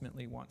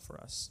ultimately want for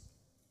us.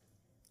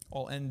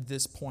 I'll end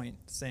this point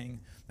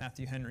saying,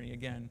 Matthew Henry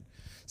again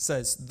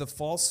says, the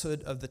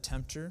falsehood of the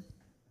tempter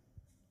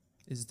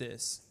is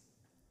this.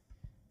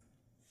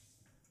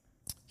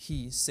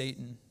 He,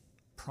 Satan,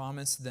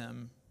 promised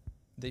them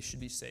they should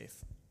be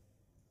safe.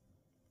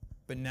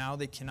 But now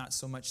they cannot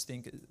so much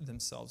think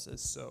themselves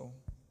as so.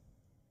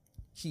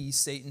 He,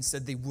 Satan,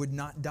 said they would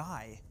not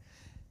die,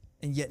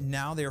 and yet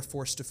now they are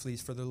forced to flee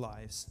for their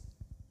lives.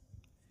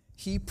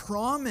 He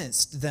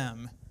promised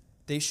them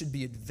they should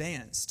be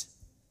advanced,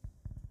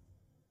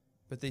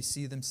 but they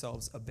see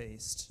themselves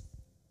abased.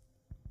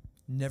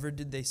 Never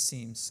did they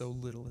seem so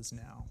little as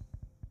now.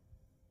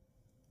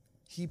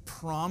 He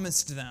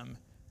promised them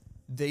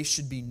they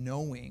should be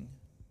knowing,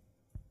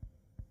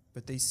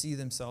 but they see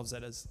themselves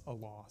as a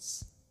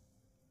loss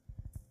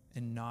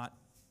and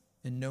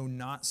know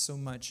not so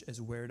much as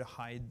where to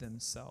hide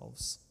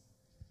themselves.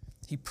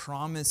 He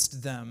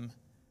promised them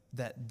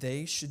that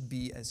they should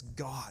be as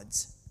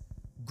gods,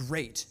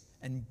 great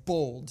and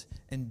bold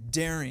and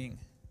daring,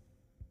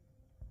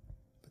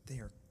 but they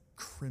are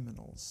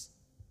criminals,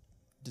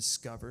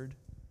 discovered,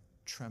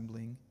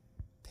 trembling,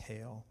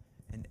 pale,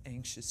 and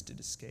anxious to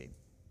escape.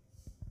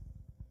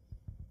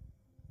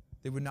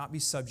 They would not be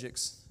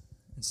subjects,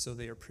 and so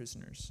they are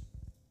prisoners,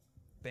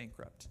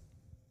 bankrupt.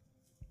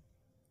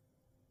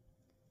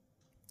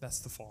 That's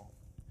the fall.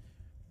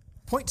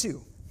 Point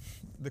 2,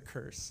 the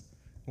curse.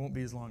 Won't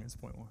be as long as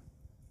point 1.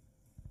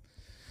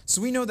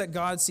 So we know that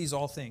God sees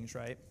all things,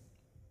 right?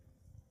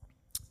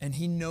 And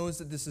he knows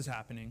that this is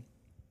happening.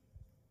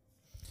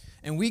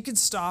 And we could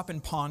stop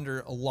and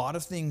ponder a lot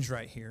of things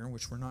right here,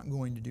 which we're not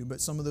going to do,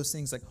 but some of those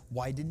things like,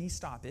 why didn't he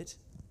stop it?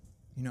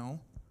 You know,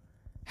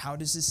 how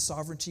does his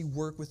sovereignty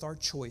work with our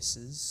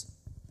choices?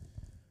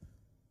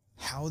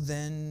 How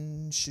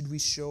then should we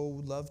show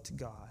love to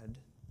God?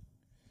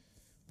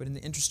 But in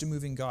the interest of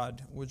moving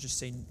God, we'll just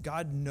say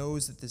God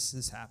knows that this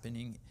is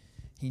happening.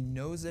 He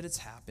knows that it's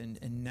happened,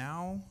 and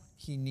now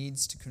he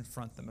needs to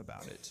confront them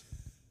about it.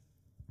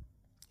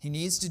 He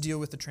needs to deal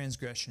with the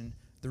transgression,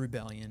 the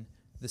rebellion,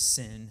 the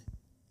sin,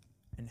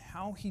 and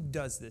how he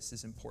does this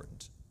is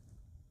important.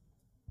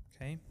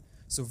 Okay?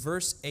 So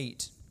verse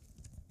 8,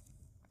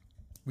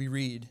 we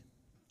read,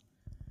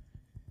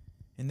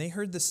 "And they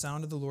heard the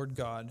sound of the Lord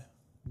God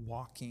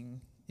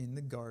walking in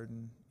the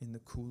garden in the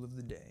cool of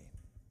the day."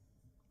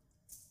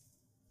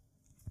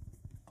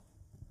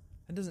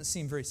 That doesn't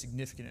seem very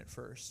significant at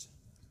first,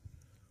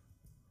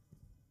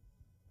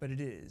 but it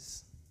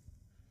is.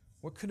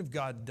 What could have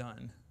God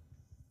done?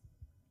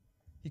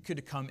 He could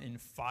have come in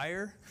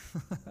fire.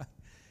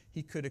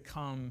 He could have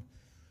come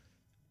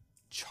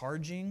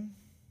charging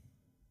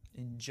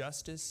in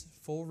justice,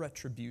 full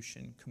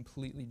retribution,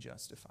 completely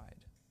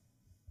justified.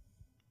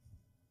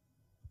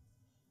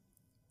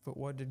 But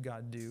what did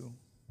God do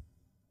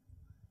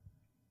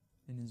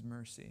in his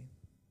mercy?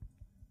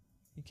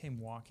 He came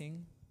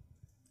walking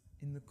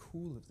in the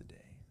cool of the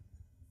day.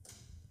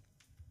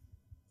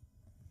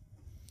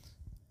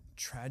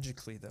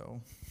 Tragically,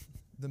 though,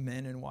 the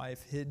man and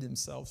wife hid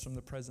themselves from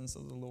the presence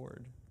of the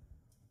Lord.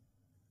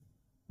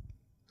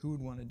 Who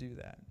would want to do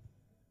that?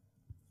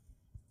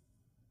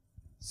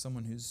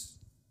 Someone who's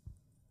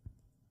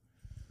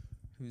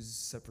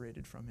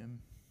separated from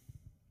him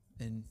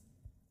and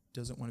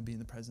doesn't want to be in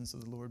the presence of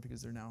the Lord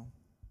because they're now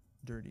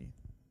dirty.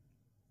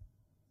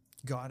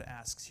 God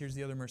asks, here's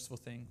the other merciful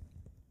thing.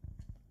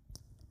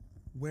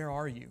 Where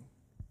are you?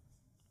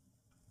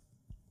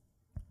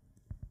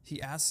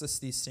 He asks us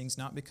these things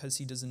not because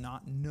he does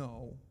not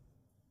know,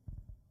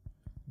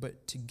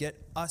 but to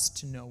get us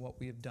to know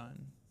what we have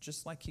done,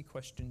 just like he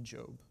questioned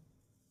Job,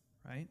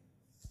 right?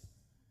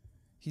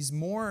 He's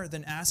more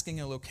than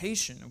asking a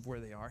location of where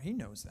they are. He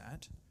knows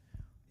that.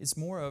 It's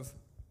more of,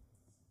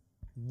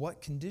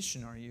 what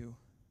condition are you?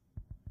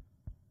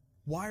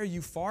 Why are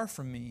you far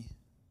from me?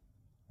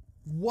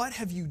 What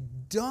have you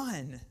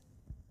done?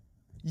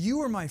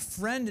 You are my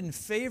friend and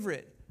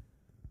favorite,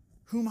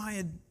 whom I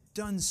had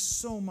done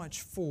so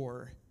much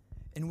for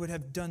and would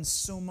have done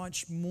so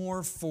much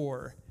more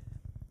for.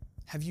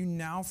 Have you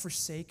now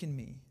forsaken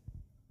me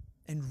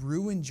and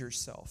ruined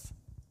yourself?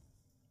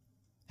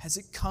 Has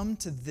it come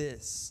to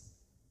this?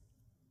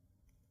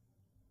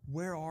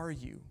 Where are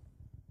you?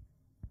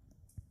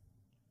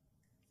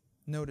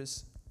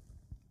 Notice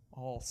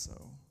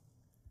also,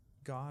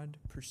 God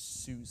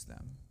pursues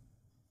them.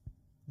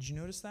 Did you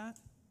notice that?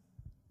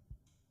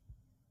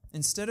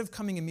 instead of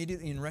coming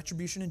immediately in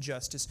retribution and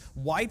justice,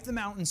 wipe them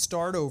out and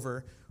start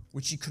over,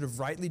 which he could have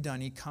rightly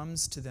done, he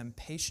comes to them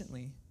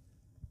patiently,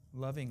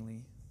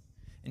 lovingly.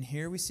 And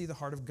here we see the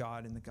heart of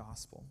God in the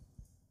gospel.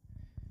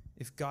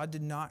 If God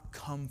did not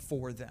come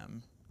for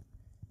them,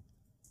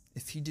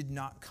 if he did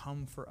not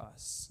come for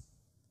us,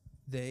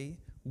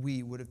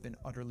 we would have been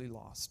utterly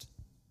lost.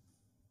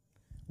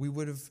 We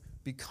would have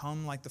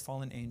become like the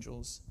fallen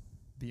angels,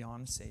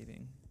 beyond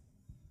saving,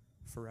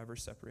 forever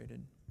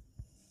separated.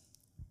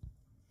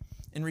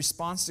 In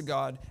response to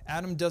God,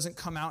 Adam doesn't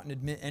come out and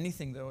admit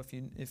anything, though,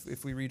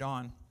 if we read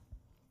on.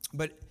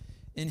 But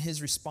in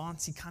his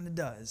response, he kind of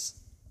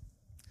does.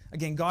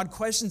 Again, God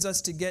questions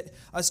us to get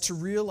us to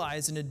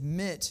realize and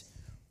admit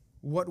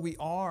what we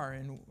are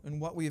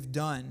and what we have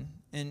done.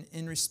 And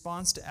in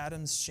response to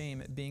Adam's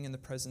shame at being in the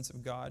presence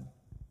of God,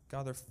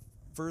 God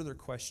further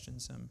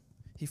questions him.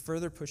 He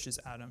further pushes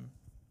Adam.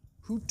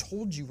 Who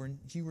told you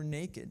you were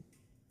naked?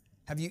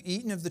 Have you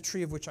eaten of the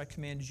tree of which I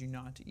commanded you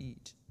not to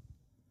eat?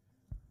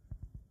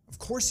 Of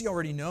course he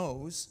already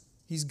knows.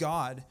 He's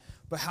God.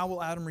 But how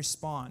will Adam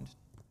respond?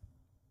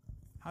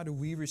 How do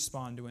we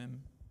respond to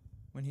him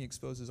when he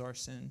exposes our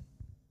sin?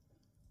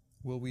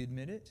 Will we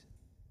admit it?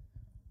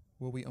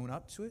 Will we own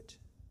up to it?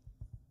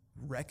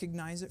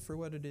 Recognize it for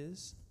what it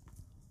is?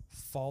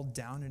 Fall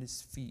down at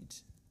his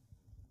feet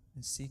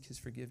and seek his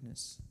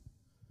forgiveness?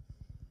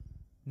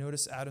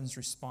 Notice Adam's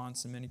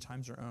response and many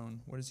times our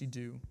own. What does he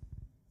do?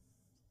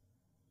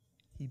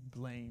 He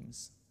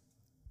blames.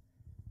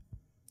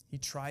 He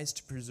tries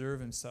to preserve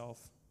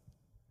himself.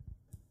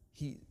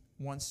 He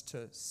wants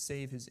to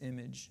save his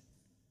image,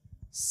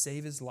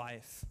 save his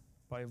life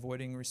by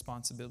avoiding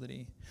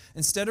responsibility.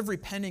 Instead of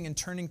repenting and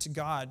turning to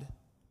God,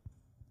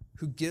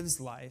 who gives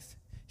life,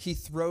 he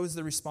throws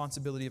the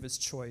responsibility of his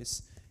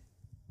choice,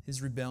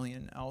 his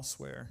rebellion,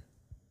 elsewhere.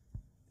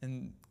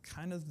 And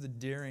kind of the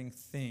daring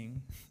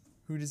thing,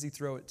 who does he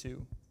throw it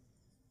to?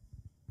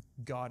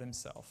 God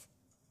himself.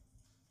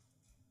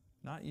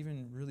 Not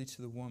even really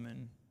to the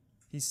woman.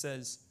 He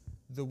says,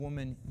 the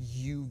woman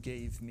you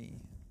gave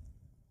me.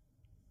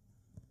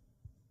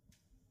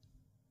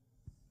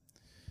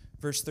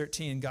 Verse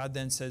 13, God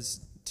then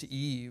says to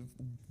Eve,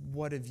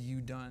 what have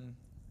you done?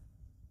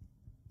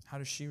 How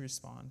does she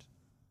respond?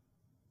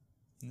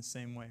 In the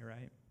same way,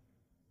 right?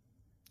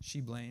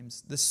 She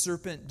blames. The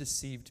serpent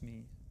deceived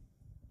me,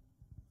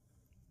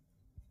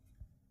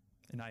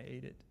 and I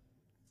ate it.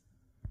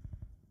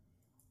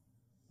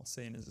 I'll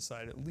say in his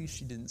aside, at least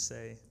she didn't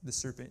say, the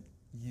serpent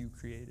you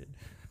created.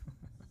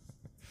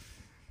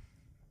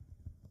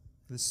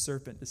 The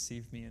serpent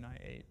deceived me and I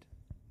ate.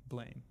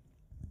 Blame.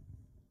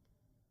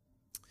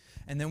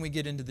 And then we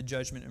get into the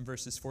judgment in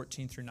verses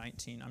 14 through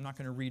 19. I'm not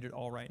going to read it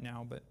all right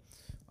now, but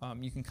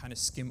you can kind of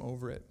skim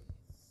over it.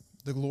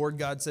 The Lord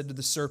God said to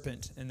the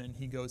serpent, and then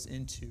he goes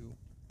into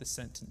the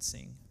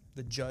sentencing.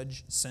 The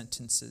judge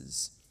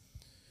sentences.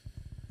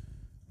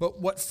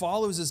 But what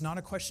follows is not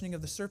a questioning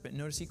of the serpent.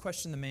 Notice he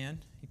questioned the man,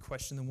 he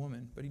questioned the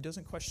woman, but he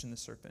doesn't question the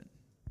serpent.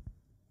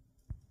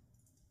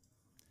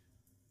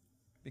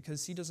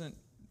 Because he doesn't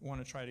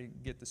want to try to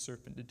get the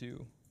serpent to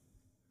do.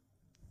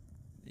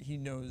 He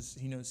knows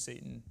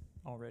Satan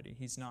already.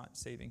 He's not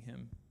saving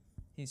him.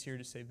 He's here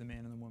to save the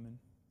man and the woman.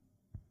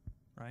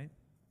 Right?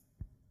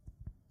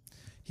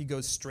 He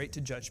goes straight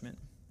to judgment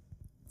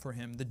for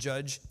him. The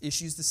judge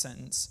issues the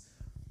sentence.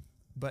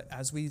 But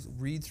as we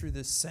read through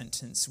this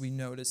sentence, we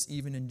notice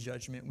even in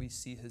judgment we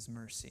see his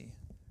mercy.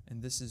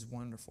 And this is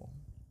wonderful.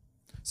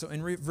 So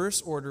in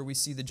reverse order, we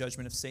see the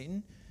judgment of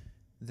Satan,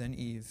 then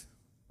Eve,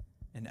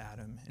 and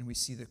Adam. And we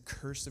see the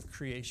curse of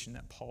creation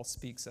that Paul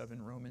speaks of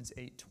in Romans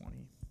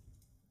 8:20.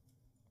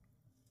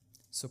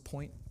 So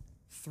point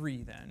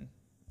 3 then,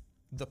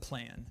 the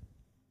plan.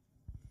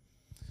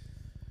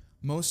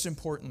 Most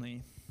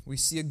importantly, we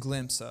see a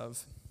glimpse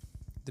of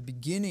the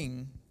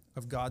beginning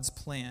of God's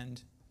plan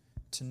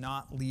to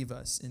not leave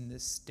us in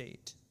this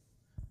state,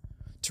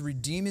 to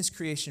redeem his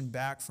creation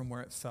back from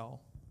where it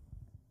fell.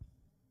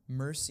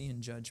 Mercy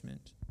and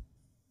judgment.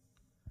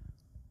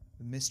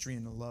 The mystery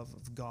and the love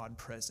of God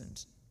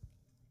present.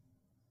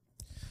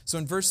 So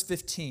in verse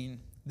 15,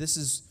 this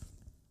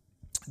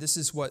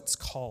is what's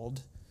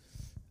called,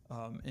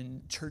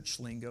 in church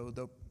lingo,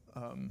 the,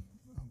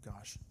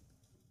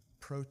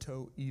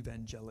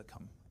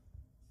 proto-evangelicum.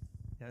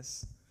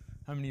 Yes?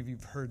 How many of you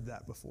have heard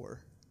that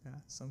before? Yeah,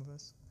 some of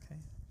us? Okay.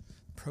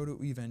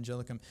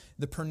 Proto-evangelicum.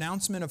 The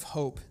pronouncement of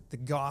hope, the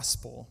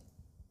gospel,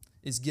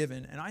 is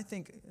given, and I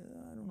think,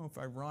 I don't know if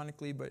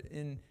ironically, but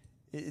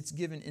it's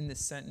given in this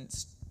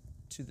sentence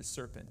to the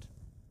serpent.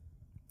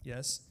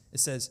 Yes? It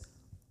says,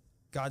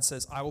 God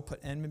says, I will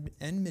put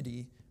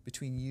enmity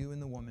between you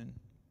and the woman,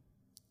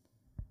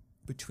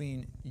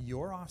 between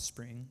your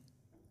offspring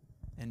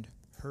and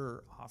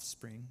her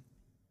offspring.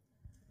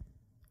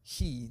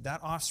 He,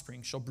 that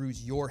offspring, shall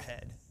bruise your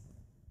head.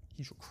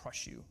 He shall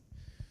crush you,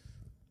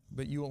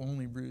 but you will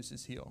only bruise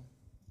his heel.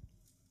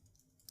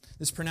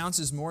 This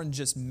pronounces more than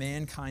just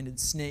mankind and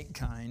snake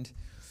kind.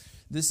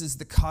 This is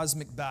the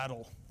cosmic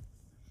battle,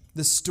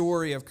 the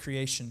story of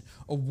creation,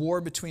 a war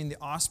between the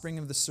offspring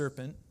of the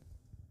serpent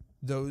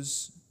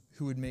those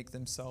who would make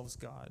themselves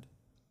God,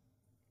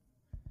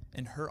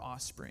 and her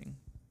offspring,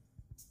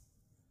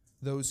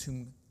 those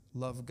whom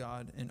love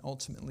God, and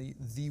ultimately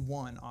the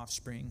one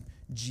offspring,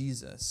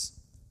 Jesus,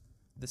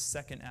 the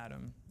second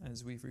Adam,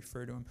 as we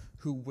refer to him,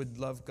 who would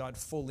love God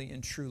fully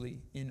and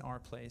truly in our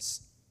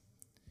place.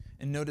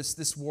 And notice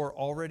this war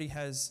already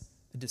has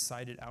a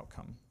decided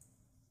outcome.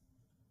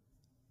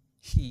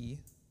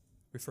 He,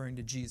 referring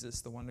to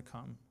Jesus, the one to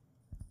come,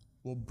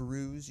 will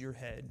bruise your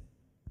head.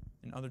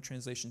 In other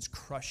translations,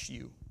 crush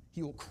you.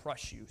 He will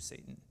crush you,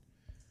 Satan,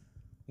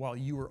 while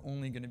you are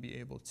only going to be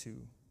able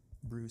to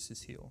bruise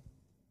his heel.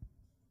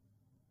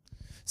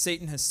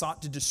 Satan has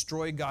sought to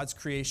destroy God's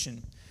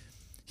creation.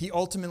 He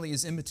ultimately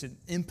is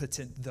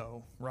impotent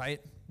though,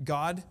 right?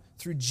 God,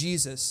 through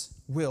Jesus,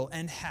 will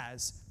and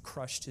has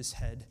crushed his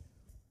head.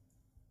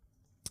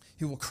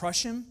 He will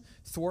crush him,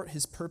 thwart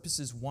his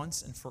purposes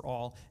once and for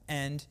all,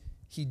 and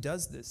he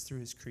does this through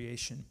his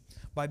creation.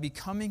 By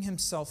becoming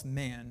himself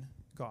man,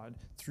 God,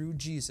 through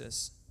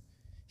Jesus,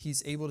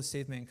 he's able to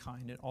save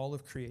mankind and all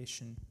of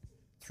creation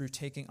through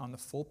taking on the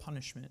full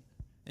punishment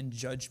and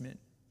judgment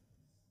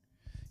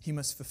he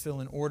must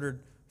fulfill in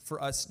order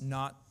for us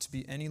not to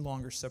be any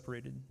longer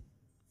separated.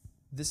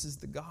 This is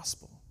the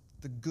gospel,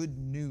 the good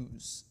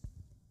news.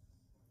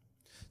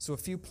 So a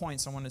few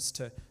points I want us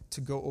to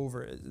go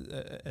over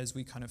as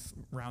we kind of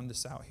round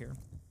this out here.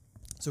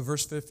 So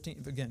verse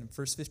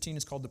 15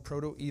 is called the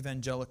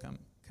Proto-Evangelicum,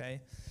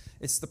 okay?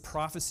 It's the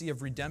prophecy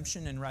of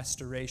redemption and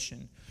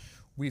restoration.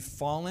 We've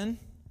fallen,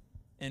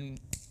 and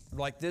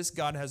like this,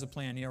 God has a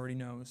plan. He already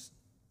knows.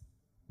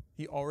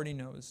 He already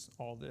knows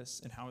all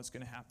this and how it's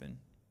going to happen.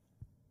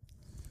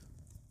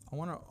 I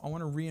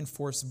want to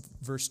reinforce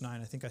verse 9.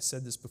 I think I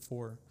said this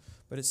before,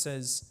 but it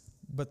says,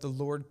 "But the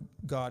Lord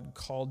God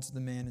called to the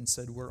man and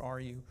said, 'Where are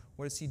you?'"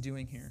 What is he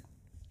doing here?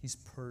 He's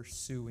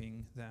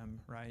pursuing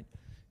them, right?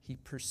 He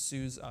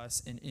pursues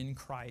us, and in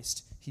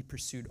Christ, he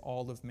pursued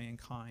all of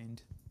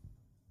mankind.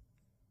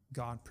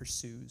 God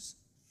pursues.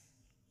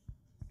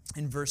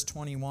 In verse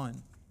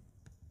 21,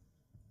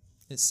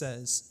 it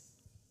says,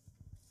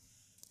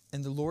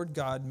 "And the Lord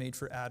God made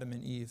for Adam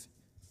and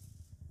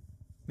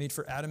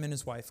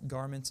his wife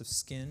garments of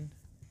skin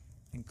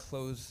and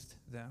clothed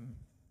them."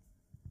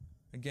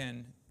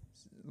 Again,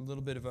 a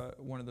little bit of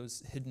one of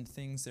those hidden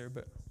things there,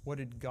 but what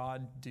did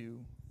God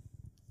do?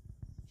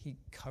 He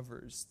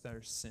covers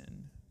their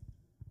sin.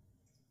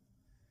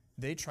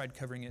 They tried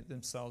covering it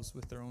themselves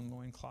with their own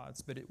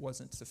loincloths, but it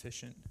wasn't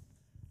sufficient.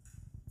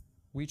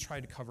 We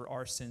try to cover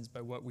our sins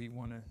by what we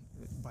want to,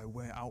 by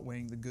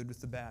outweighing the good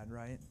with the bad,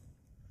 right?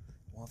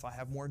 Well, if I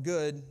have more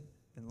good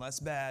and less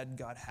bad,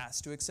 God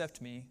has to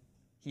accept me.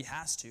 He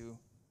has to.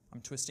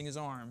 I'm twisting his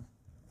arm.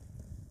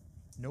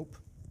 Nope,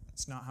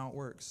 that's not how it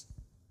works.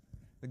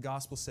 The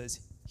gospel says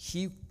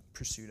he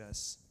pursued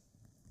us.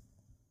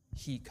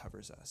 He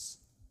covers us.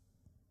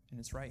 And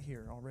it's right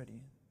here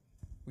already.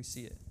 We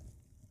see it.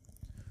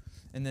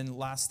 And then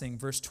last thing,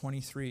 verse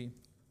 23.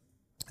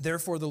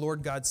 "Therefore the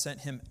Lord God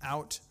sent him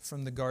out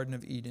from the Garden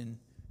of Eden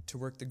to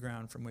work the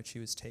ground from which he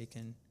was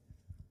taken."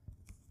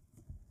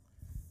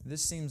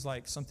 This seems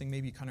like something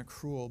maybe kind of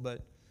cruel,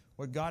 but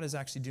what God is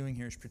actually doing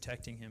here is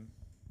protecting him,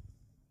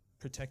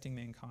 protecting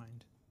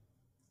mankind,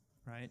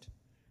 right?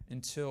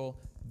 Until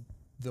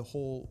the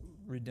whole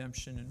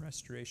redemption and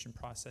restoration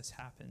process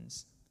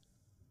happens,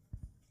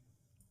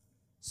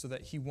 so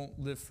that he won't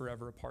live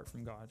forever apart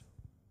from God.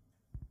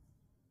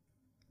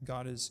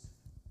 God is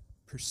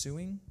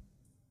pursuing,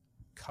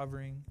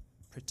 covering,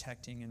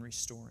 protecting, and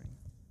restoring.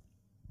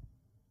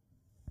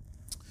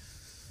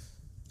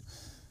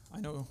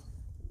 I know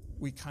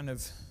I kind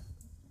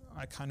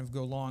of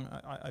go long.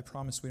 I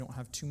promise we don't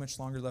have too much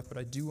longer left, but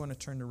I do want to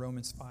turn to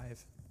Romans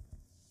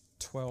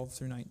 5:12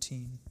 through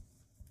 19.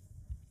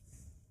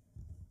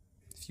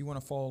 If you want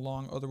to follow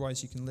along,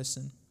 otherwise you can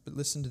listen. But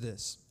listen to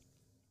this.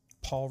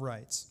 Paul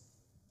writes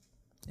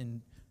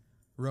in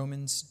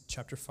Romans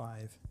chapter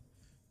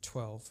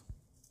 5:12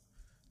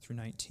 through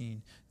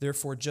 19.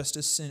 "Therefore, just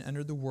as sin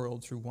entered the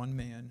world through one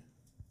man,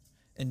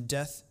 and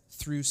death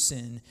through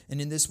sin,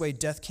 and in this way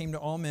death came to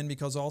all men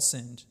because all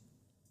sinned.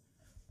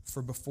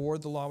 For before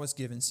the law was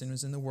given, sin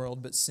was in the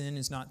world, but sin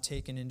is not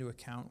taken into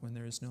account when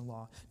there is no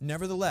law.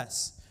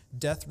 Nevertheless,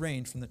 death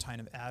reigned from the time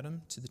of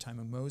Adam to the time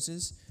of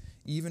Moses,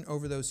 even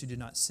over those who did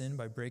not sin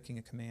by breaking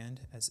a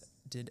command, as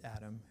did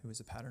Adam, who is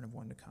a pattern of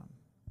one to come."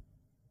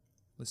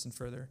 Listen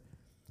further.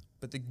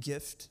 "But the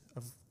gift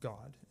of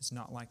God is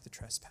not like the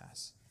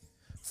trespass.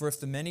 For if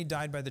the many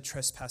died by the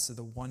trespass of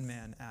the one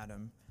man,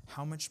 Adam,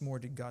 how much more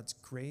did God's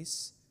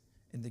grace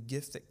and the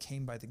gift that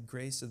came by the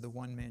grace of the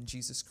one man,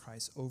 Jesus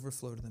Christ,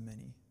 overflow to the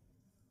many?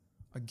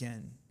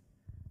 Again,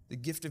 the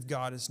gift of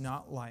God is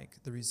not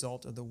like the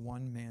result of the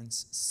one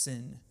man's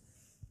sin.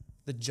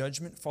 The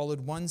judgment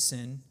followed one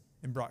sin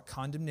and brought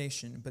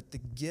condemnation, but the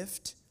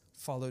gift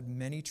followed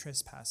many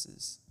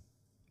trespasses,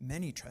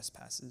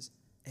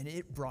 and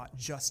it brought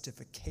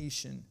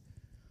justification.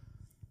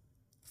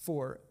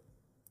 For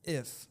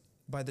if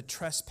by the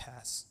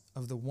trespass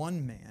of the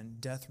one man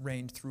death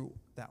reigned through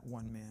that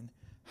one man,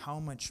 how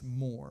much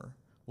more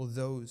will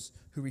those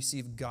who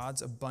receive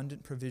God's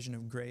abundant provision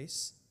of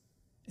grace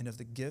and of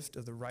the gift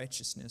of the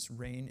righteousness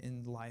reign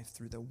in life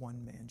through the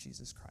one man,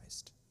 Jesus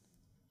Christ.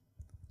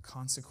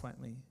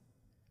 Consequently,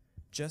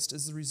 just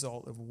as the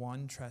result of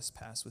one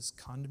trespass was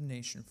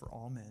condemnation for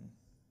all men,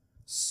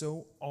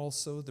 so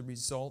also the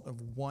result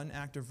of one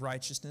act of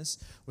righteousness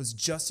was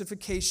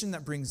justification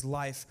that brings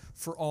life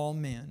for all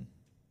men.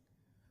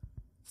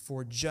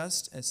 For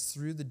just as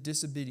through the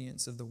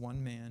disobedience of the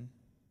one man,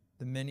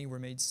 the many were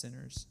made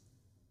sinners,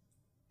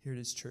 here it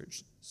is,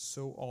 church,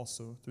 so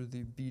also through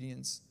the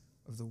obedience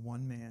of the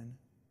one man,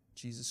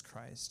 Jesus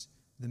Christ,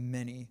 the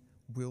many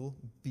will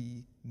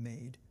be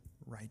made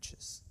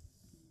righteous.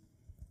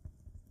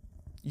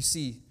 You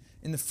see,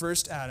 in the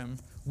first Adam,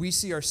 we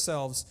see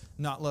ourselves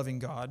not loving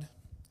God,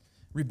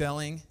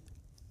 rebelling,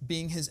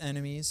 being his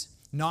enemies,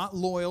 not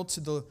loyal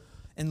to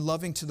and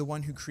loving to the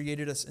one who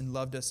created us and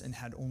loved us and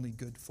had only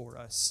good for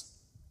us.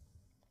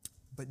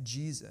 But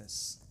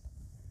Jesus,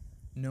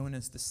 known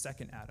as the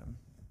second Adam,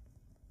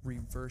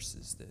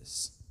 reverses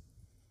this.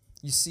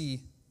 You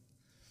see,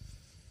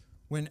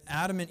 when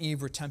Adam and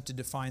Eve were tempted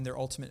to find their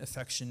ultimate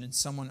affection in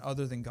someone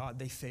other than God,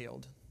 they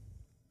failed.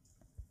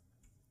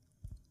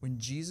 When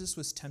Jesus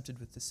was tempted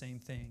with the same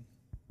thing,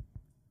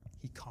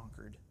 he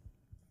conquered.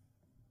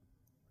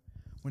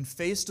 When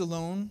faced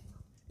alone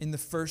in the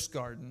first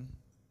garden,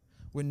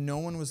 when no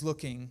one was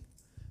looking,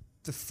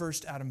 the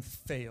first Adam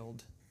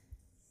failed.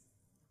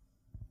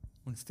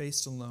 When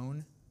faced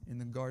alone in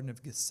the Garden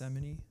of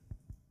Gethsemane,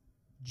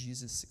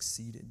 Jesus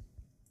succeeded.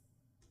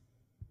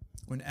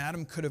 When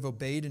Adam could have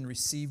obeyed and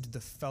received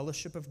the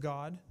fellowship of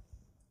God,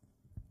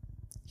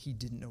 he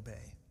didn't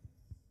obey.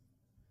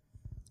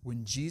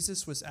 When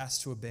Jesus was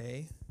asked to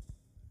obey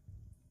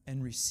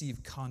and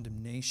receive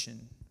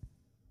condemnation,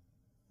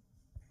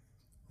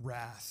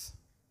 wrath,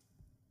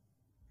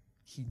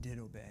 he did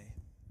obey.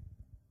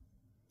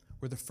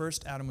 Where the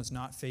first Adam was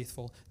not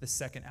faithful, the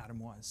second Adam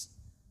was.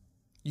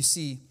 You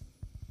see,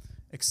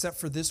 except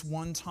for this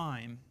one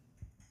time,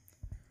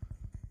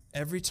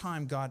 every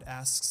time God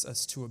asks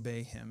us to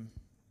obey him,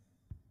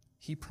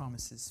 he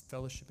promises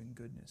fellowship and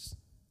goodness.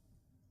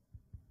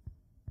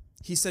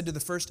 He said to the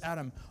first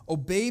Adam,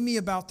 "Obey me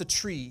about the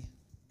tree.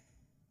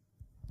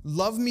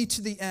 Love me to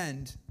the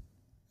end,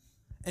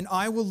 and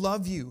I will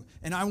love you,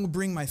 and I will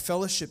bring my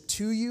fellowship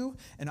to you,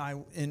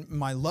 and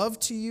my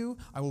love to you.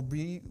 I will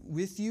be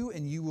with you,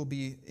 and you will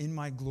be in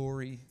my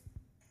glory.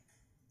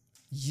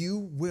 You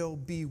will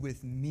be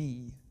with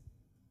me."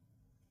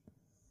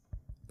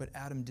 But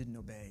Adam didn't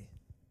obey.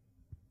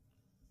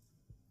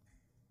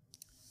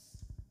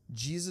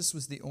 Jesus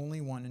was the only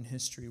one in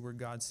history where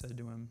God said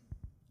to him,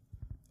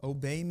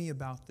 "Obey me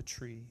about the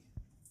tree,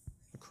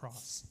 the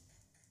cross.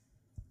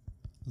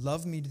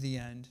 Love me to the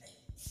end,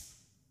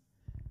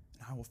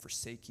 and I will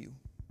forsake you.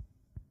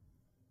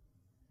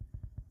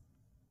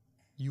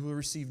 You will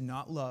receive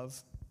not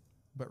love,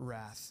 but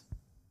wrath,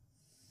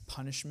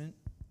 punishment,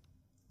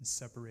 and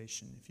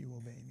separation if you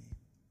obey me."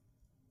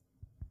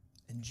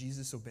 And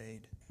Jesus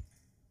obeyed.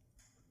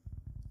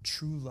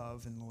 True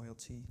love and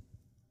loyalty.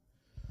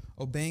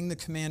 Obeying the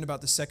command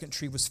about the second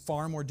tree was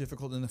far more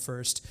difficult than the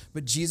first,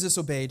 but Jesus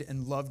obeyed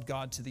and loved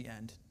God to the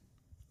end.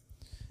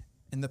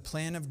 And the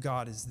plan of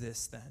God is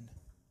this then.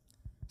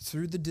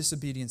 Through the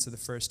disobedience of the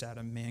first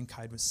Adam,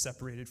 mankind was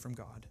separated from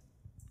God,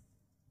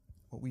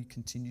 what we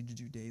continue to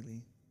do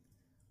daily.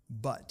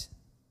 But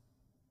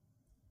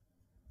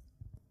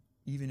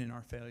even in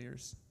our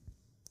failures,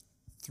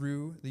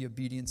 through the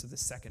obedience of the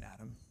second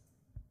Adam,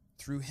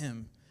 through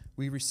him,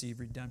 we receive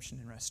redemption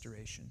and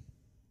restoration.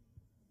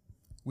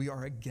 We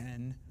are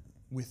again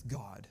with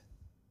God.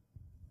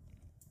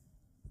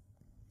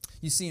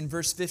 You see, in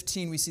verse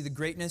 15, we see the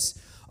greatness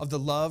of the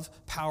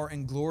love, power,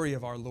 and glory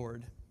of our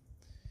Lord.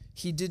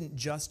 He didn't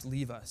just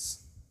leave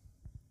us.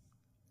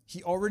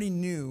 He already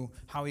knew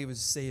how he would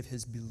save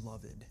his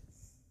beloved,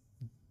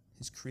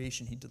 his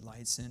creation he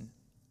delights in.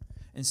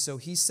 And so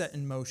he set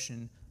in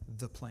motion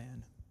the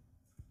plan.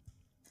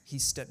 He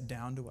stepped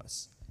down to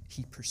us.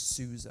 He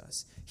pursues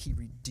us. He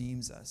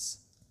redeems us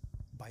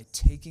by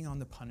taking on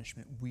the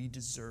punishment we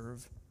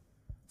deserve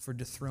for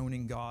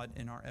dethroning God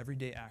in our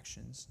everyday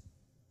actions,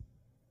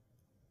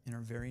 in our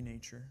very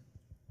nature.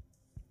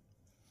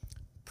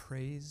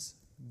 Praise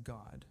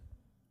God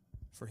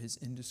for his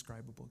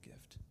indescribable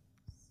gift.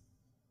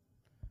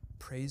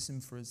 Praise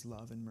him for his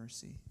love and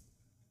mercy.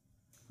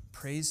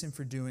 Praise him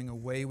for doing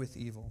away with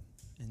evil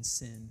and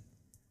sin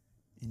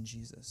in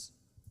Jesus.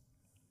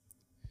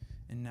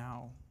 And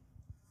now,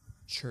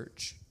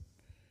 church,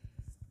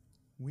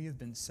 we have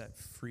been set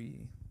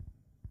free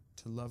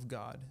to love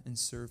God and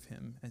serve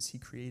him as he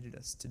created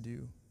us to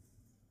do.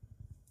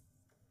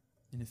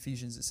 In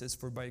Ephesians it says,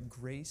 "For by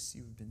grace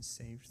you have been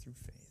saved through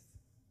faith.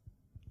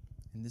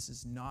 And this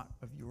is not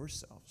of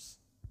yourselves.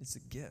 It's a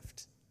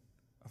gift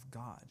of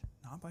God,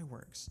 not by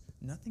works.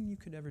 Nothing you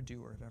could ever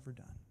do or have ever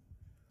done,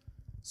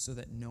 so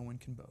that no one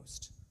can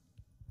boast."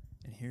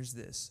 And here's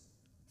this: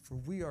 for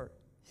we are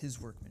his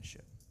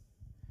workmanship,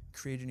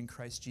 created in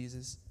Christ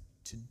Jesus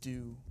to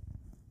do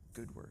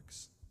good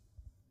works.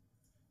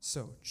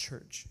 So,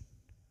 church,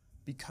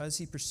 because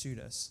he pursued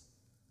us,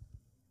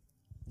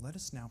 let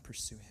us now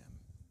pursue him.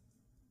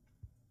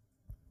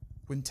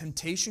 When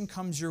temptation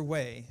comes your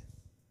way,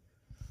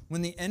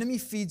 when the enemy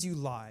feeds you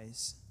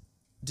lies,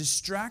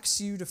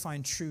 distracts you to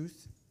find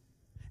truth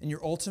and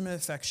your ultimate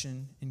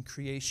affection in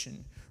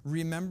creation,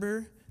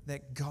 remember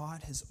that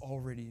God has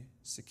already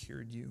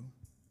secured you.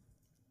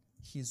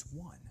 He has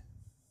won.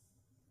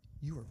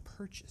 You are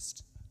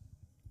purchased.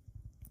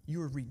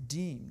 You are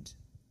redeemed.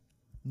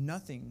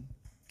 Nothing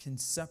can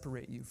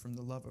separate you from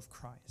the love of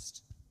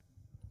Christ.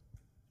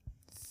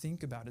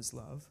 Think about his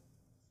love.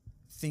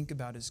 Think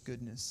about his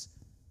goodness.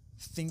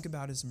 Think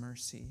about his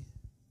mercy.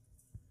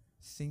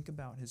 Think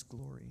about his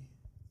glory.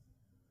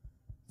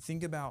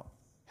 Think about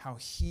how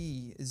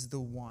he is the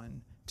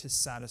one to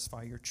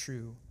satisfy your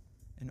true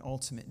and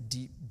ultimate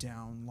deep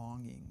down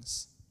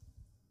longings.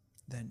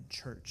 Then,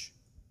 church,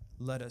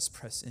 let us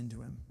press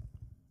into him.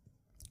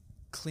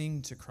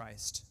 Cling to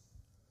Christ.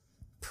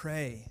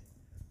 Pray,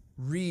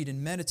 read,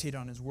 and meditate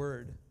on his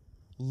word.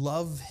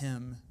 Love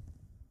him.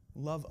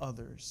 Love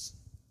others.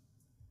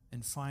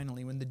 And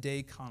finally, when the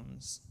day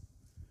comes,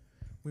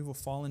 we will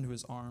fall into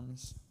his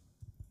arms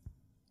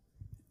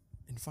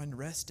and find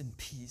rest and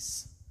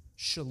peace,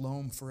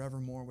 shalom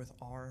forevermore with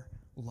our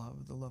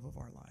love, the love of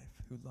our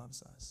life, who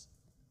loves us.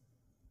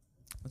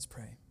 Let's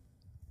pray.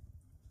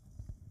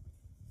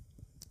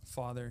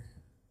 Father,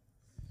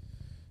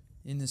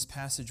 in this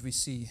passage we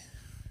see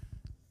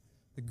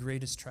the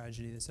greatest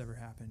tragedy that's ever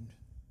happened.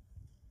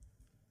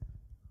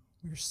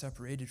 We are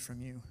separated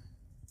from you,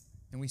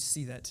 and we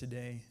see that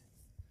today.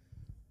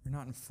 We're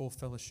not in full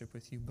fellowship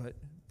with you, but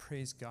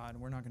praise God,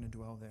 we're not going to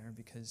dwell there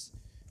because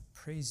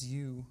praise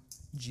you,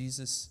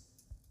 Jesus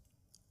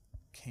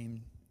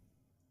came.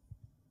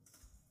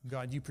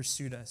 God, you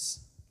pursued us.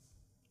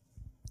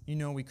 You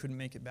know we couldn't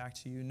make it back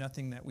to you.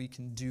 Nothing that we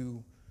can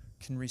do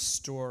can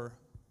restore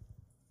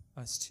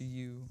us to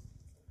you.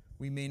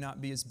 We may not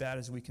be as bad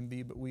as we can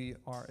be, but we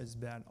are as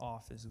bad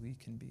off as we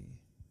can be.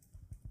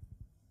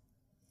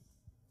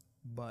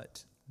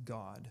 But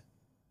God,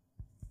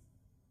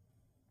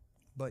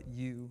 but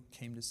you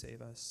came to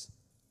save us.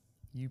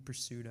 You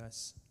pursued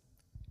us.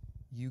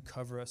 You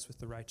cover us with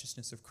the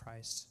righteousness of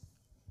Christ.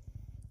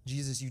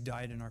 Jesus, you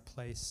died in our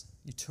place.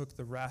 You took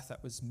the wrath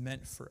that was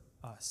meant for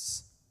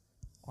us,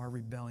 our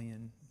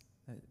rebellion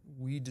that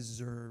we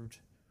deserved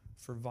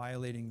for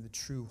violating the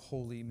true,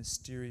 holy,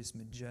 mysterious,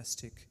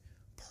 majestic,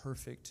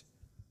 perfect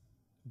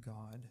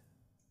God.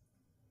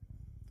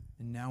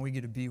 And now we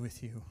get to be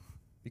with you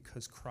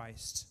because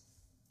Christ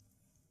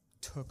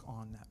took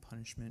on that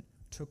punishment,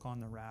 took on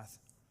the wrath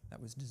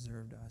that was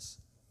deserved us.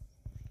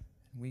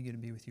 And we get to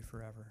be with you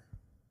forever.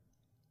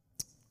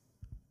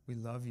 We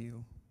love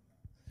you.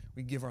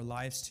 We give our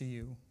lives to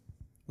you.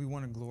 We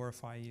want to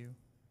glorify you.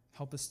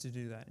 Help us to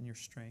do that in your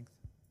strength.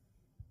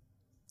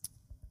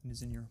 It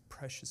is in your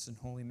precious and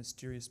holy,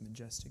 mysterious,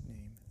 majestic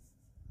name.